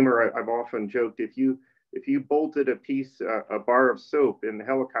bit of humor, I've often joked, if you bolted a bar of soap in the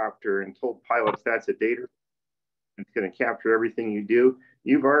helicopter and told pilots that's a data, it's going to capture everything you do,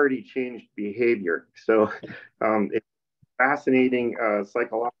 you've already changed behavior. So it's fascinating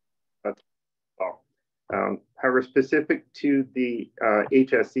psychological. However, specific to the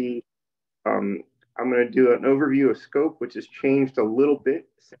HSE, I'm going to do an overview of scope, which has changed a little bit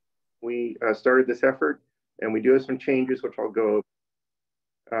since we started this effort, and we do have some changes, which I'll go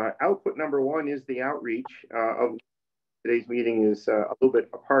over. Output number one is the outreach of today's meeting is a little bit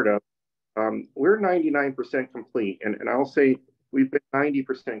a part of. We're 99% complete, and I'll say we've been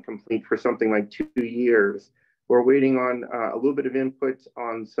 90% complete for something like 2 years. We're waiting on a little bit of input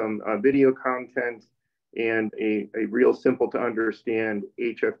on some video content and a real simple to understand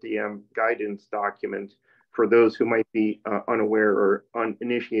HFDM guidance document for those who might be unaware or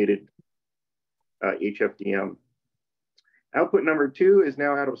uninitiated HFDM. Output number two is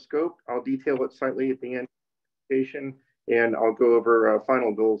now out of scope. I'll detail it slightly at the end of the presentation, and I'll go over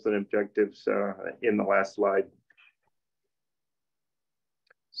final goals and objectives in the last slide.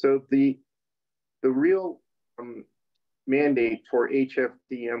 So the real mandate for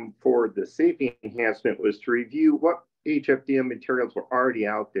HFDM for the safety enhancement was to review what HFDM materials were already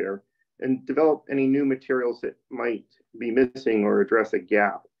out there and develop any new materials that might be missing or address a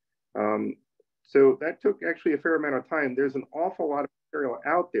gap. So that took actually a fair amount of time. There's an awful lot of material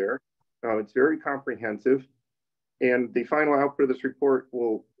out there. It's very comprehensive, and the final output of this report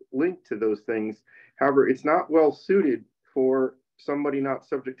will link to those things. However, it's not well suited for somebody not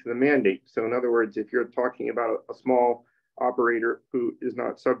subject to the mandate. So in other words, if you're talking about a small operator who is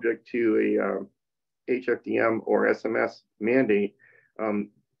not subject to a HFDM or SMS mandate,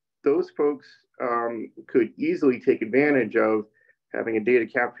 those folks could easily take advantage of having a data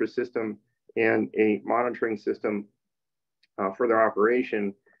capture system and a monitoring system for their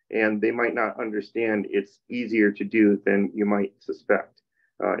operation, and they might not understand it's easier to do than you might suspect.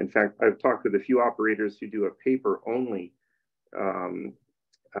 In fact, I've talked with a few operators who do a paper-only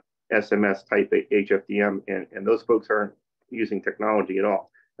SMS type HFDM, and those folks aren't using technology at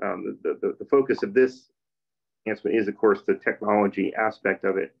all. The focus of this enhancement is, of course, the technology aspect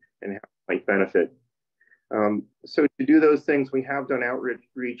of it and how it might benefit. So to do those things, we have done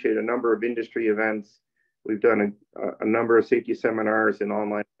outreach at a number of industry events. We've done a number of safety seminars and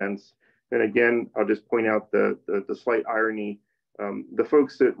online events. And again, I'll just point out the slight irony. The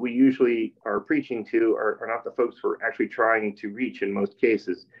folks that we usually are preaching to are not the folks we're actually trying to reach in most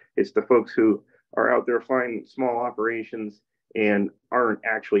cases. It's the folks who are out there flying small operations and aren't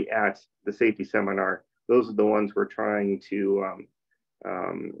actually at the safety seminar. Those are the ones we're trying to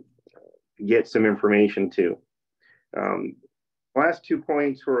get some information to. Last 2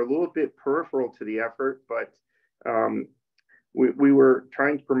 points were a little bit peripheral to the effort, but we were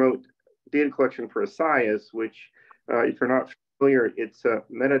trying to promote data collection for SIAS, which if you're not familiar, it's a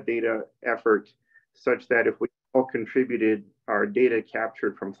metadata effort such that if we all contributed our data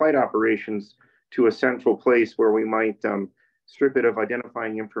captured from flight operations to a central place where we might strip it of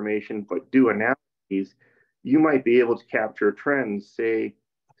identifying information, but do analyses, you might be able to capture trends, say,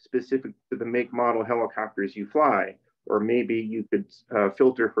 specific to the make, model helicopters you fly, or maybe you could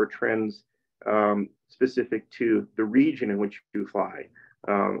filter for trends specific to the region in which you fly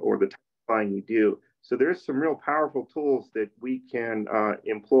or the type of flying you do. So there's some real powerful tools that we can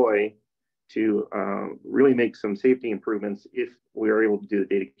employ to really make some safety improvements if we are able to do the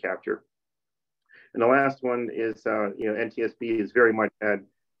data capture. And the last one is, NTSB has very much had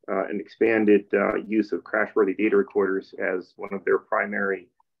an expanded use of crash-worthy data recorders as one of their primary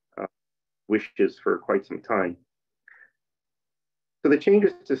wishes for quite some time. So the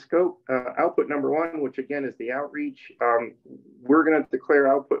changes to scope, output number 1, which again is the outreach, we're going to declare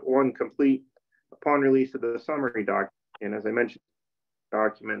output 1 complete upon release of the summary document. And as I mentioned,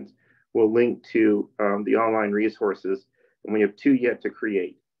 documents will link to the online resources, and we have 2 yet to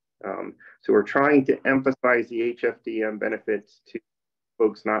create. So we're trying to emphasize the HFDM benefits to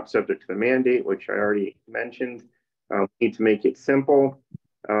folks not subject to the mandate, which I already mentioned. We need to make it simple.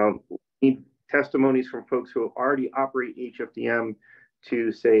 We need testimonies from folks who already operate HFDM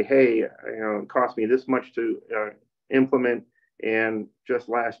to say, hey, it cost me this much to implement, and just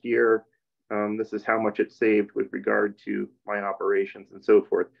last year, this is how much it saved with regard to my operations and so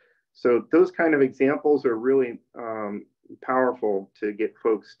forth. So those kind of examples are really powerful to get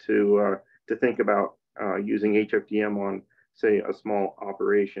folks to think about using HFDM on, say, a small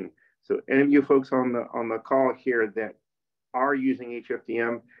operation. So any of you folks on the call here that are using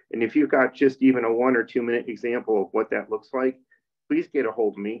HFDM, and if you've got just even a 1 or 2 minute example of what that looks like, please get a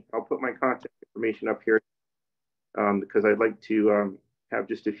hold of me. I'll put my contact information up here because I'd like to have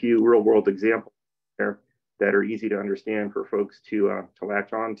just a few real world examples there that are easy to understand for folks to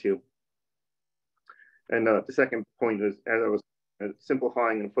latch on to. And the second point is, as I was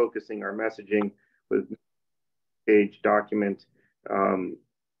simplifying and focusing our messaging with page document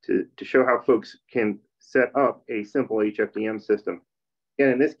to show how folks can set up a simple HFDM system.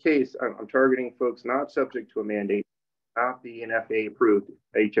 Again, in this case, I'm targeting folks not subject to a mandate, not be an FAA approved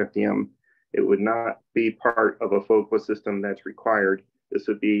HFDM. It would not be part of a FOQA system that's required. This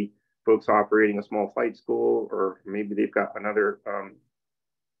would be folks operating a small flight school, or maybe they've got another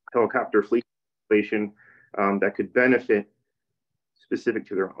helicopter fleet situation that could benefit specific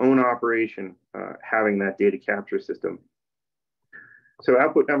to their own operation, having that data capture system. So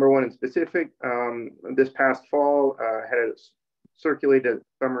output number 1 in specific, this past fall, had a circulated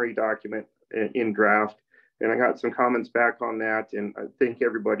summary document in draft, and I got some comments back on that, and I thank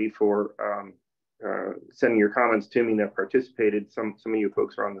everybody for sending your comments to me that participated. Some of you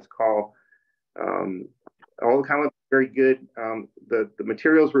folks are on this call. All the comments are very good. The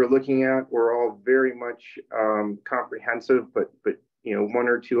materials we're looking at were all very much comprehensive, but 1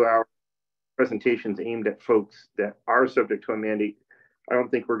 or 2 hour presentations aimed at folks that are subject to a mandate, I don't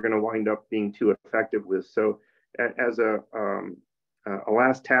think we're going to wind up being too effective with. So as a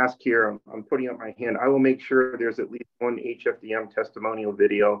last task here, I'm putting up my hand. I will make sure there's at least 1 HFDM testimonial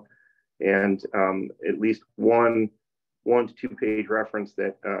video and at least 1 to 2 page reference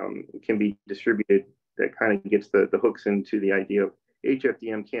that can be distributed that kind of gets the hooks into the idea of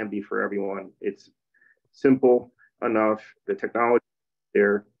HFDM can be for everyone. It's simple enough. The technology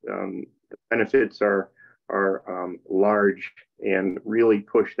there, the benefits are large and really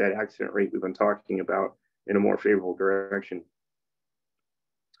push that accident rate we've been talking about in a more favorable direction.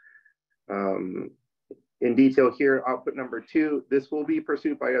 In detail here, output number 2, this will be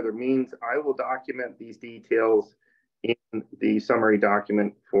pursued by other means. I will document these details in the summary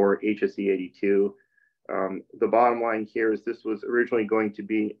document for HSE 82. The bottom line here is this was originally going to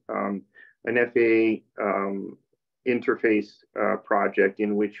be an FAA interface project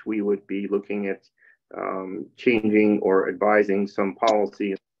in which we would be looking at changing or advising some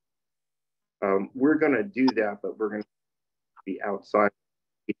policy. We're going to do that, but we're going to be outside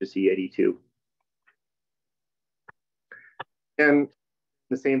HSE 82. And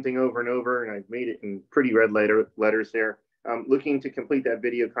the same thing over and over, and I've made it in pretty red letters there. Looking to complete that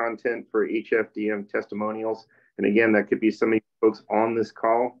video content for HFDM testimonials. And again, that could be some of you folks on this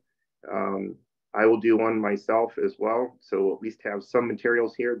call. I will do one myself as well. So we'll at least have some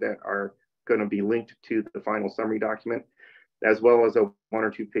materials here that are going to be linked to the final summary document, as well as a 1 or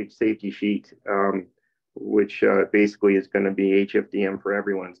 2 page safety sheet, which basically is going to be HFDM for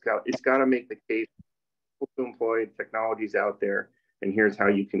everyone. It's got to make the case to employ technologies out there, and here's how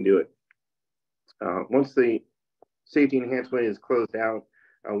you can do it. Once the safety enhancement is closed out,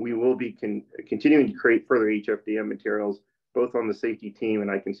 we will be continuing to create further HFDM materials, both on the safety team,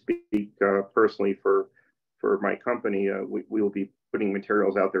 and I can speak personally for my company. We will be putting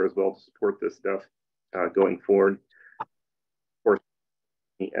materials out there as well to support this stuff going forward. Of course,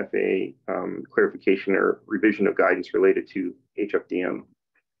 the FAA clarification or revision of guidance related to HFDM.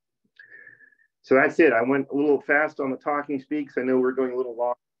 So that's it. I went a little fast on the talking speaks. I know we're going a little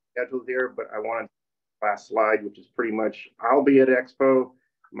long schedule there, but I wanted the last slide, which is pretty much, I'll be at Expo.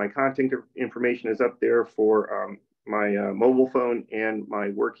 My contact information is up there for my mobile phone and my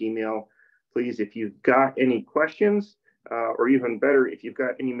work email. Please, if you've got any questions, or even better, if you've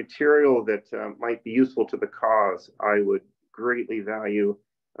got any material that might be useful to the cause, I would greatly value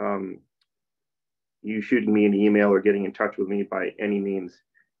you shooting me an email or getting in touch with me by any means.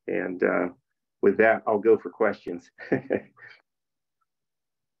 And with that, I'll go for questions.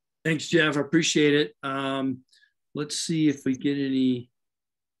 Thanks, Jeff. I appreciate it. Let's see if we get any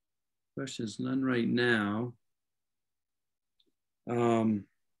questions. None right now. Let's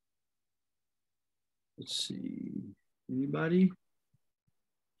see. Anybody?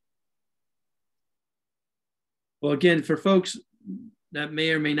 Well, again, for folks that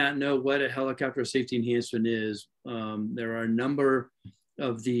may or may not know what a helicopter safety enhancement is, there are a number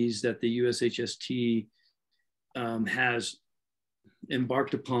of these that the USHST has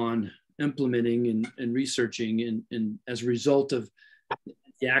embarked upon implementing and researching, and as a result of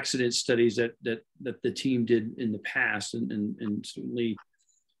the accident studies that the team did in the past, and certainly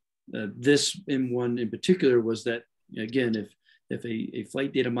this in one in particular was that, again, if a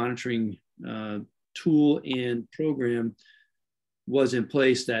flight data monitoring tool and program was in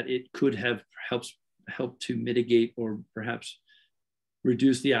place, that it could have helped to mitigate or perhaps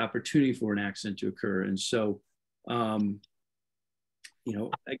reduce the opportunity for an accident to occur. And so, you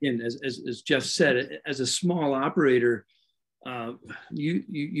know, again, as Jeff said, as a small operator,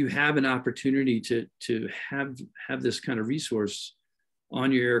 you have an opportunity to have this kind of resource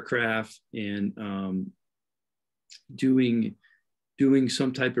on your aircraft, and doing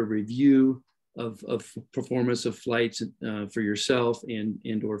some type of review of performance of flights for yourself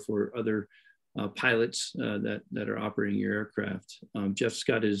and or for other pilots that are operating your aircraft. Jeff's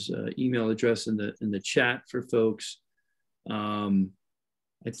got his email address in the chat for folks.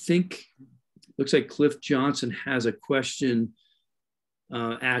 I think looks like Cliff Johnson has a question.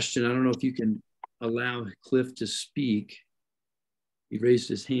 Ashton, I don't know if you can allow Cliff to speak. He raised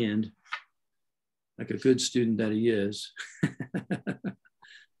his hand like a good student that he is.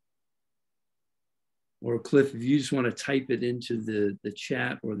 Or Cliff, if you just want to type it into the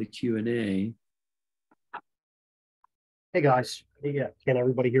chat or the Q&A. Hey guys, yeah, can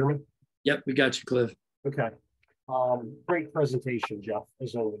everybody hear me? Yep, we got you, Cliff. Okay. Great presentation, Jeff,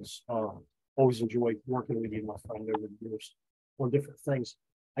 as always. Always enjoyed working with you, my friend, over the years on different things.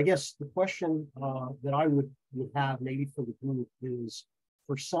 I guess the question that I would have maybe for the group is,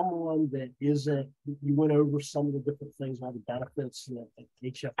 for someone that isn't, you went over some of the different things, all the benefits that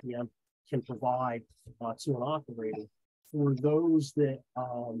HFDM can provide to an operator. For those that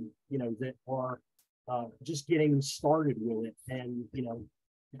you know, that are just getting started with it, and you know,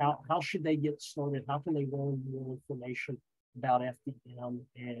 how should they get started? How can they learn more information about FDM,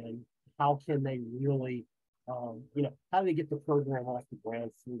 and how can they really, you know, how do they get the program off the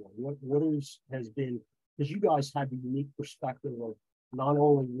ground floor? What has been, because you guys had the unique perspective of not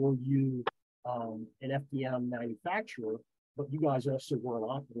only were you an FDM manufacturer, but you guys also were an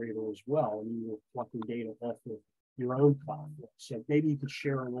operator as well, and you were collecting data off of your own platform. So maybe you could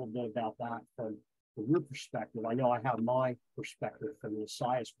share a little bit about that from your perspective. I know I have my perspective from the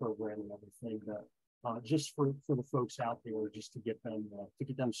SIAS program and everything, but just for the folks out there, just to get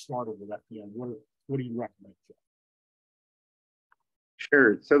them started with FDM, what do you recommend, Jeff?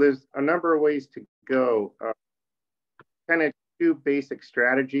 Sure. So there's a number of ways to go. Kind of two basic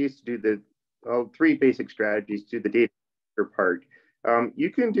strategies to do three basic strategies to do the data part. You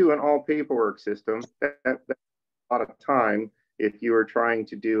can do an all paperwork system. That's a lot of time if you are trying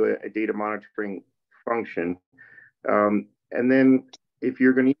to do a data monitoring function. And then if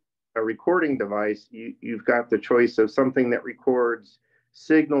you're going to use a recording device, you've got the choice of something that records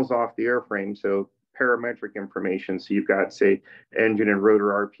signals off the airframe, so parametric information. So you've got, say, engine and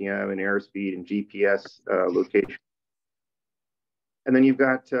rotor RPM and airspeed and GPS location. And then you've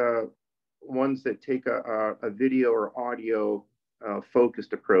got ones that take a video or audio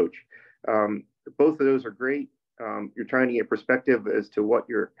focused approach. Both of those are great. You're trying to get perspective as to what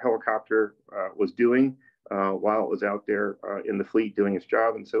your helicopter was doing while it was out there in the fleet doing its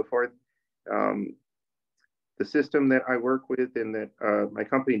job and so forth. The system that I work with and that my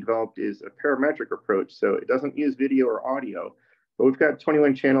company developed is a parametric approach. So it doesn't use video or audio, but we've got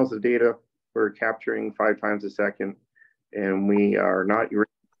 21 channels of data we're capturing 5 times a second, and we are not erasing.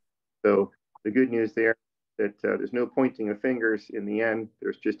 So the good news there that there's no pointing of fingers in the end.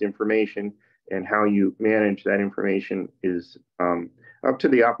 There's just information, and how you manage that information is up to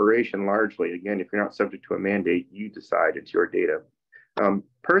the operation largely. Again, if you're not subject to a mandate, you decide, it's your data.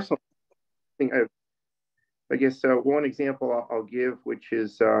 Personally, I guess one example I'll give, which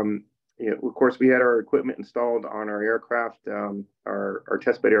is, you know, of course, we had our equipment installed on our aircraft. Our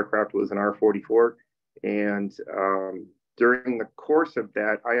testbed aircraft was an R-44, and during the course of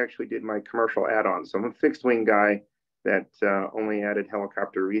that, I actually did my commercial add-on. So I'm a fixed wing guy that only added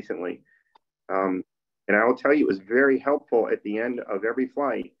helicopter recently. And I will tell you, it was very helpful at the end of every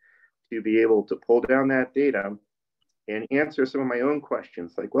flight to be able to pull down that data and answer some of my own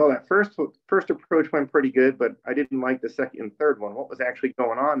questions. Like, well, that first approach went pretty good, but I didn't like the second and third one. What was actually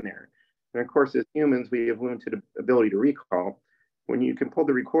going on there? And of course, as humans, we have limited ability to recall. When you can pull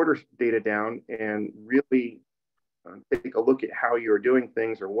the recorder data down and really take a look at how you're doing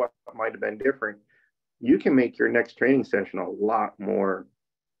things or what might have been different, you can make your next training session a lot more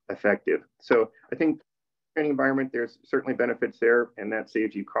effective. So I think training environment, there's certainly benefits there, and that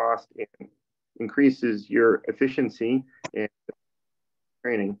saves you cost and increases your efficiency and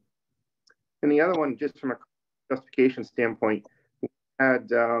training. And the other one, just from a justification standpoint, we had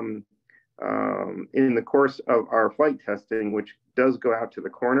in the course of our flight testing, which does go out to the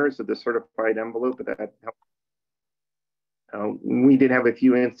corners of the certified envelope, but that helps. We did have a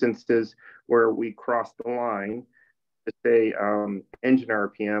few instances where we crossed the line to say engine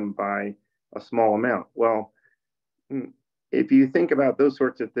RPM by a small amount. Well, if you think about those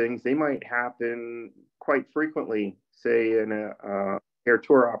sorts of things, they might happen quite frequently, say in a air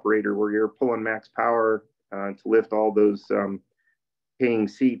tour operator where you're pulling max power to lift all those paying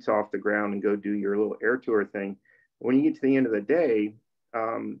seats off the ground and go do your little air tour thing. When you get to the end of the day,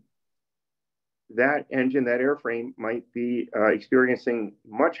 that engine, that airframe might be experiencing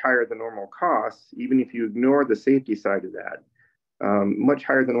much higher than normal costs, even if you ignore the safety side of that. Much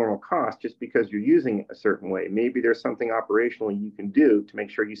higher than normal cost just because you're using it a certain way. Maybe there's something operationally you can do to make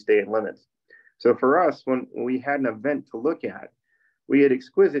sure you stay in limits. So for us, when we had an event to look at, we had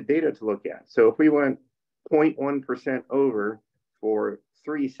exquisite data to look at. So if we went 0.1% over for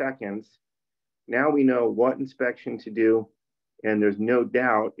 3 seconds, now we know what inspection to do, and there's no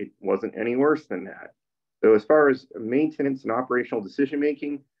doubt it wasn't any worse than that. So as far as maintenance and operational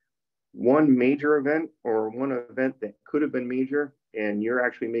decision-making, one major event or one event that could have been major, and you're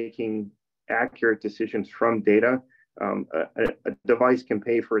actually making accurate decisions from data, a device can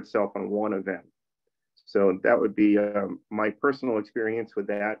pay for itself on one event. So that would be my personal experience with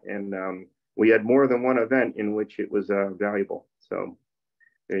that. And we had more than one event in which it was valuable. So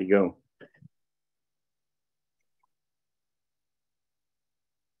there you go.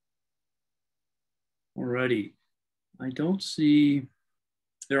 Alrighty. I don't see,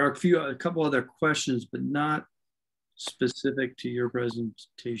 there are a couple other questions, but not specific to your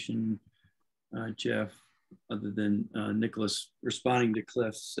presentation, Jeff, other than Nicholas responding to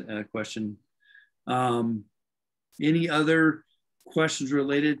Cliff's question. Any other questions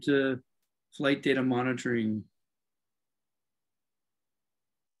related to flight data monitoring?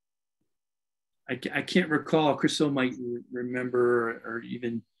 I can't recall, Chris might remember, or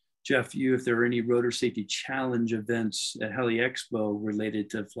even Jeff, you, if there were any rotor safety challenge events at Heli Expo related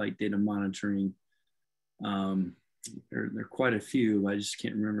to flight data monitoring. There are quite a few. I just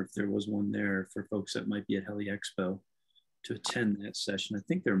can't remember if there was one there for folks that might be at Heli Expo to attend that session. I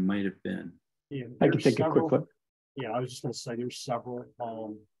think there might have been. Yeah, I can take a quick look. Yeah, I was just going to say there's several.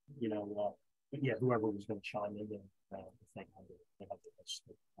 But yeah, whoever was going to chime in,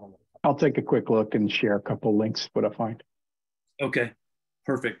 I'll take a quick look and share a couple links what I find. Okay,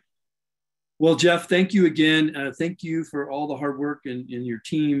 perfect. Well, Jeff, thank you again. Thank you for all the hard work and your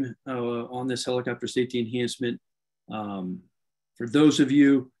team on this helicopter safety enhancement. For those of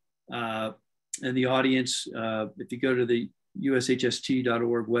you in the audience, if you go to the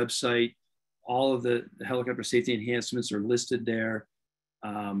USHST.org website, all of the helicopter safety enhancements are listed there.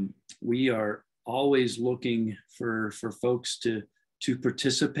 We are always looking for folks to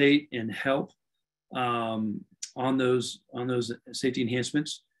participate and help on those safety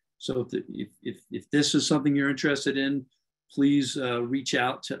enhancements. So if this is something you're interested in, please reach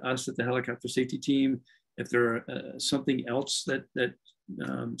out to us at the helicopter safety team. If there are something else that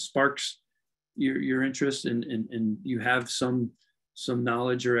sparks your interest and you have some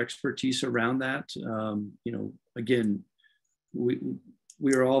knowledge or expertise around that, again,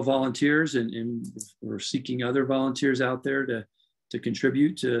 we are all volunteers and we're seeking other volunteers out there to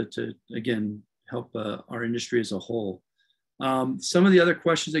contribute to again help our industry as a whole. Some of the other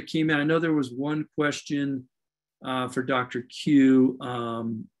questions that came in, I know there was one question for Dr. Q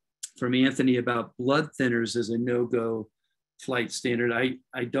from Anthony about blood thinners as a no-go flight standard.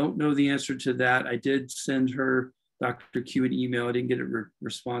 I don't know the answer to that. I did send her, Dr. Q, an email. I didn't get a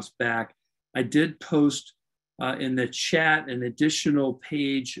response back. I did post in the chat an additional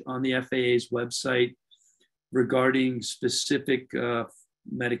page on the FAA's website regarding specific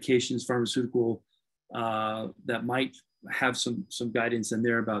medications, pharmaceutical, that might have some guidance in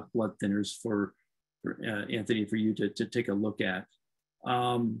there about blood thinners for Anthony, for you to take a look at.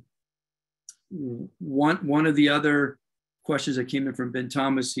 One of the other questions that came in from Ben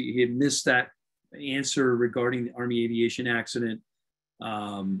Thomas, he had missed that answer regarding the Army aviation accident.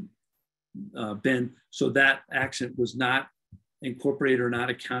 been. So that accident was not incorporated or not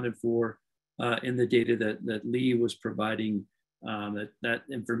accounted for in the data that Lee was providing. That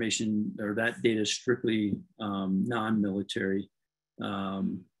information or that data is strictly non-military,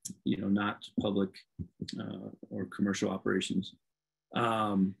 not public or commercial operations.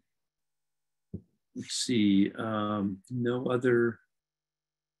 Let's see, no other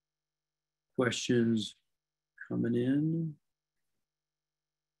questions coming in.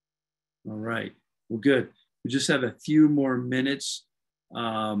 All right, well, good. We just have a few more minutes.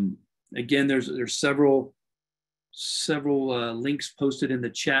 Again, there's several links posted in the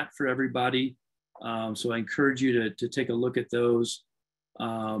chat for everybody. So I encourage you to take a look at those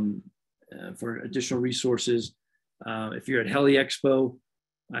for additional resources. If you're at Heli Expo,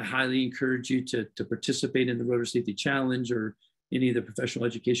 I highly encourage you to participate in the Rotor Safety Challenge or any of the professional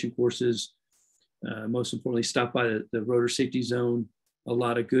education courses. Most importantly, stop by the Rotor Safety Zone. A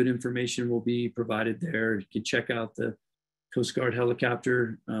lot of good information will be provided there. You can check out the Coast Guard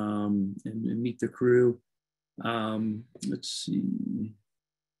helicopter and meet the crew. Let's see,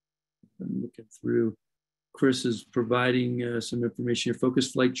 I'm looking through. Chris is providing some information.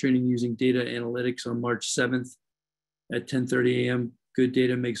 Focused flight training using data analytics on March 7th at 10:30 a.m. Good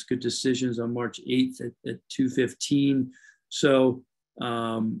data makes good decisions on March 8th at 2:15. So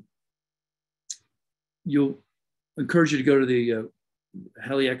you'll encourage you to go to the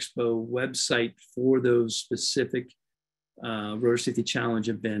Heli Expo website for those specific Rotor Safety Challenge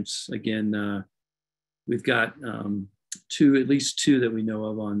events. Again, we've got at least two that we know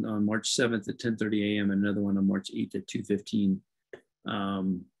of on March 7th at 10:30 a.m. and another one on March 8th at 2:15.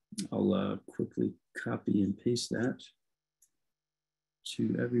 I'll quickly copy and paste that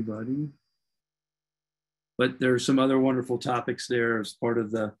to everybody. But there are some other wonderful topics there as part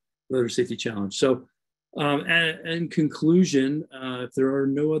of the Rotor Safety Challenge. So in conclusion, if there are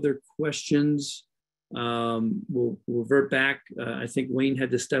no other questions, we'll revert back. I think Wayne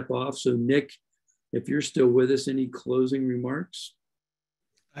had to step off. So Nick, if you're still with us, any closing remarks?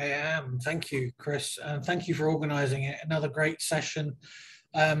 I am. Thank you, Chris. And thank you for organizing it. Another great session.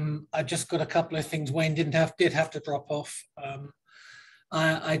 I just got a couple of things. Wayne did have to drop off.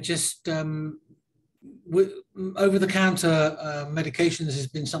 I just, over-the-counter medications has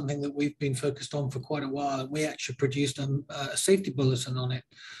been something that we've been focused on for quite a while. And we actually produced a safety bulletin on it,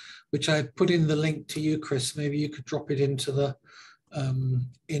 which I put in the link to you, Chris. Maybe you could drop it into the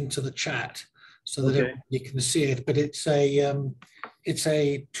chat so that you can see it. But it's a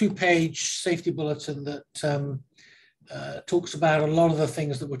 2-page safety bulletin that talks about a lot of the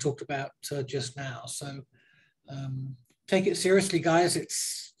things that were talked about just now. So take it seriously, guys.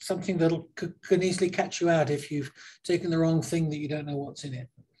 It's something that can easily catch you out if you've taken the wrong thing that you don't know what's in it.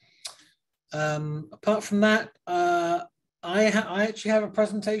 Apart from that, I actually have a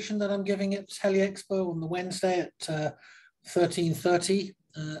presentation that I'm giving at Heli Expo on the Wednesday at 13:30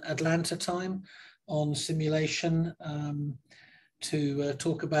 Atlanta time on simulation to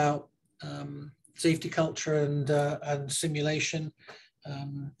talk about safety culture and simulation.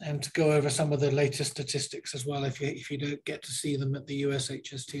 And to go over some of the latest statistics as well, if you don't get to see them at the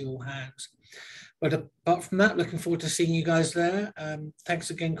USHST all hands. But apart from that, looking forward to seeing you guys there.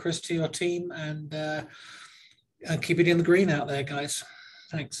 Thanks again, Chris, to your team, and keep it in the green out there, guys.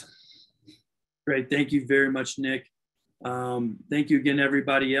 Thanks. Great, thank you very much, Nick. Thank you again,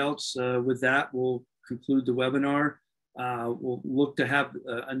 everybody else. With that, we'll conclude the webinar. We'll look to have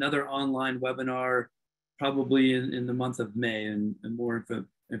another online webinar probably in the month of May, and more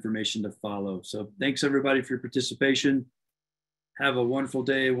information to follow. So thanks everybody for your participation. Have a wonderful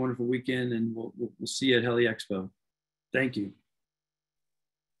day, a wonderful weekend, and we'll see you at Heli Expo. Thank you.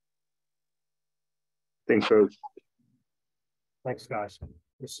 Thanks, folks. Thanks, guys.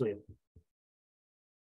 We'll see you.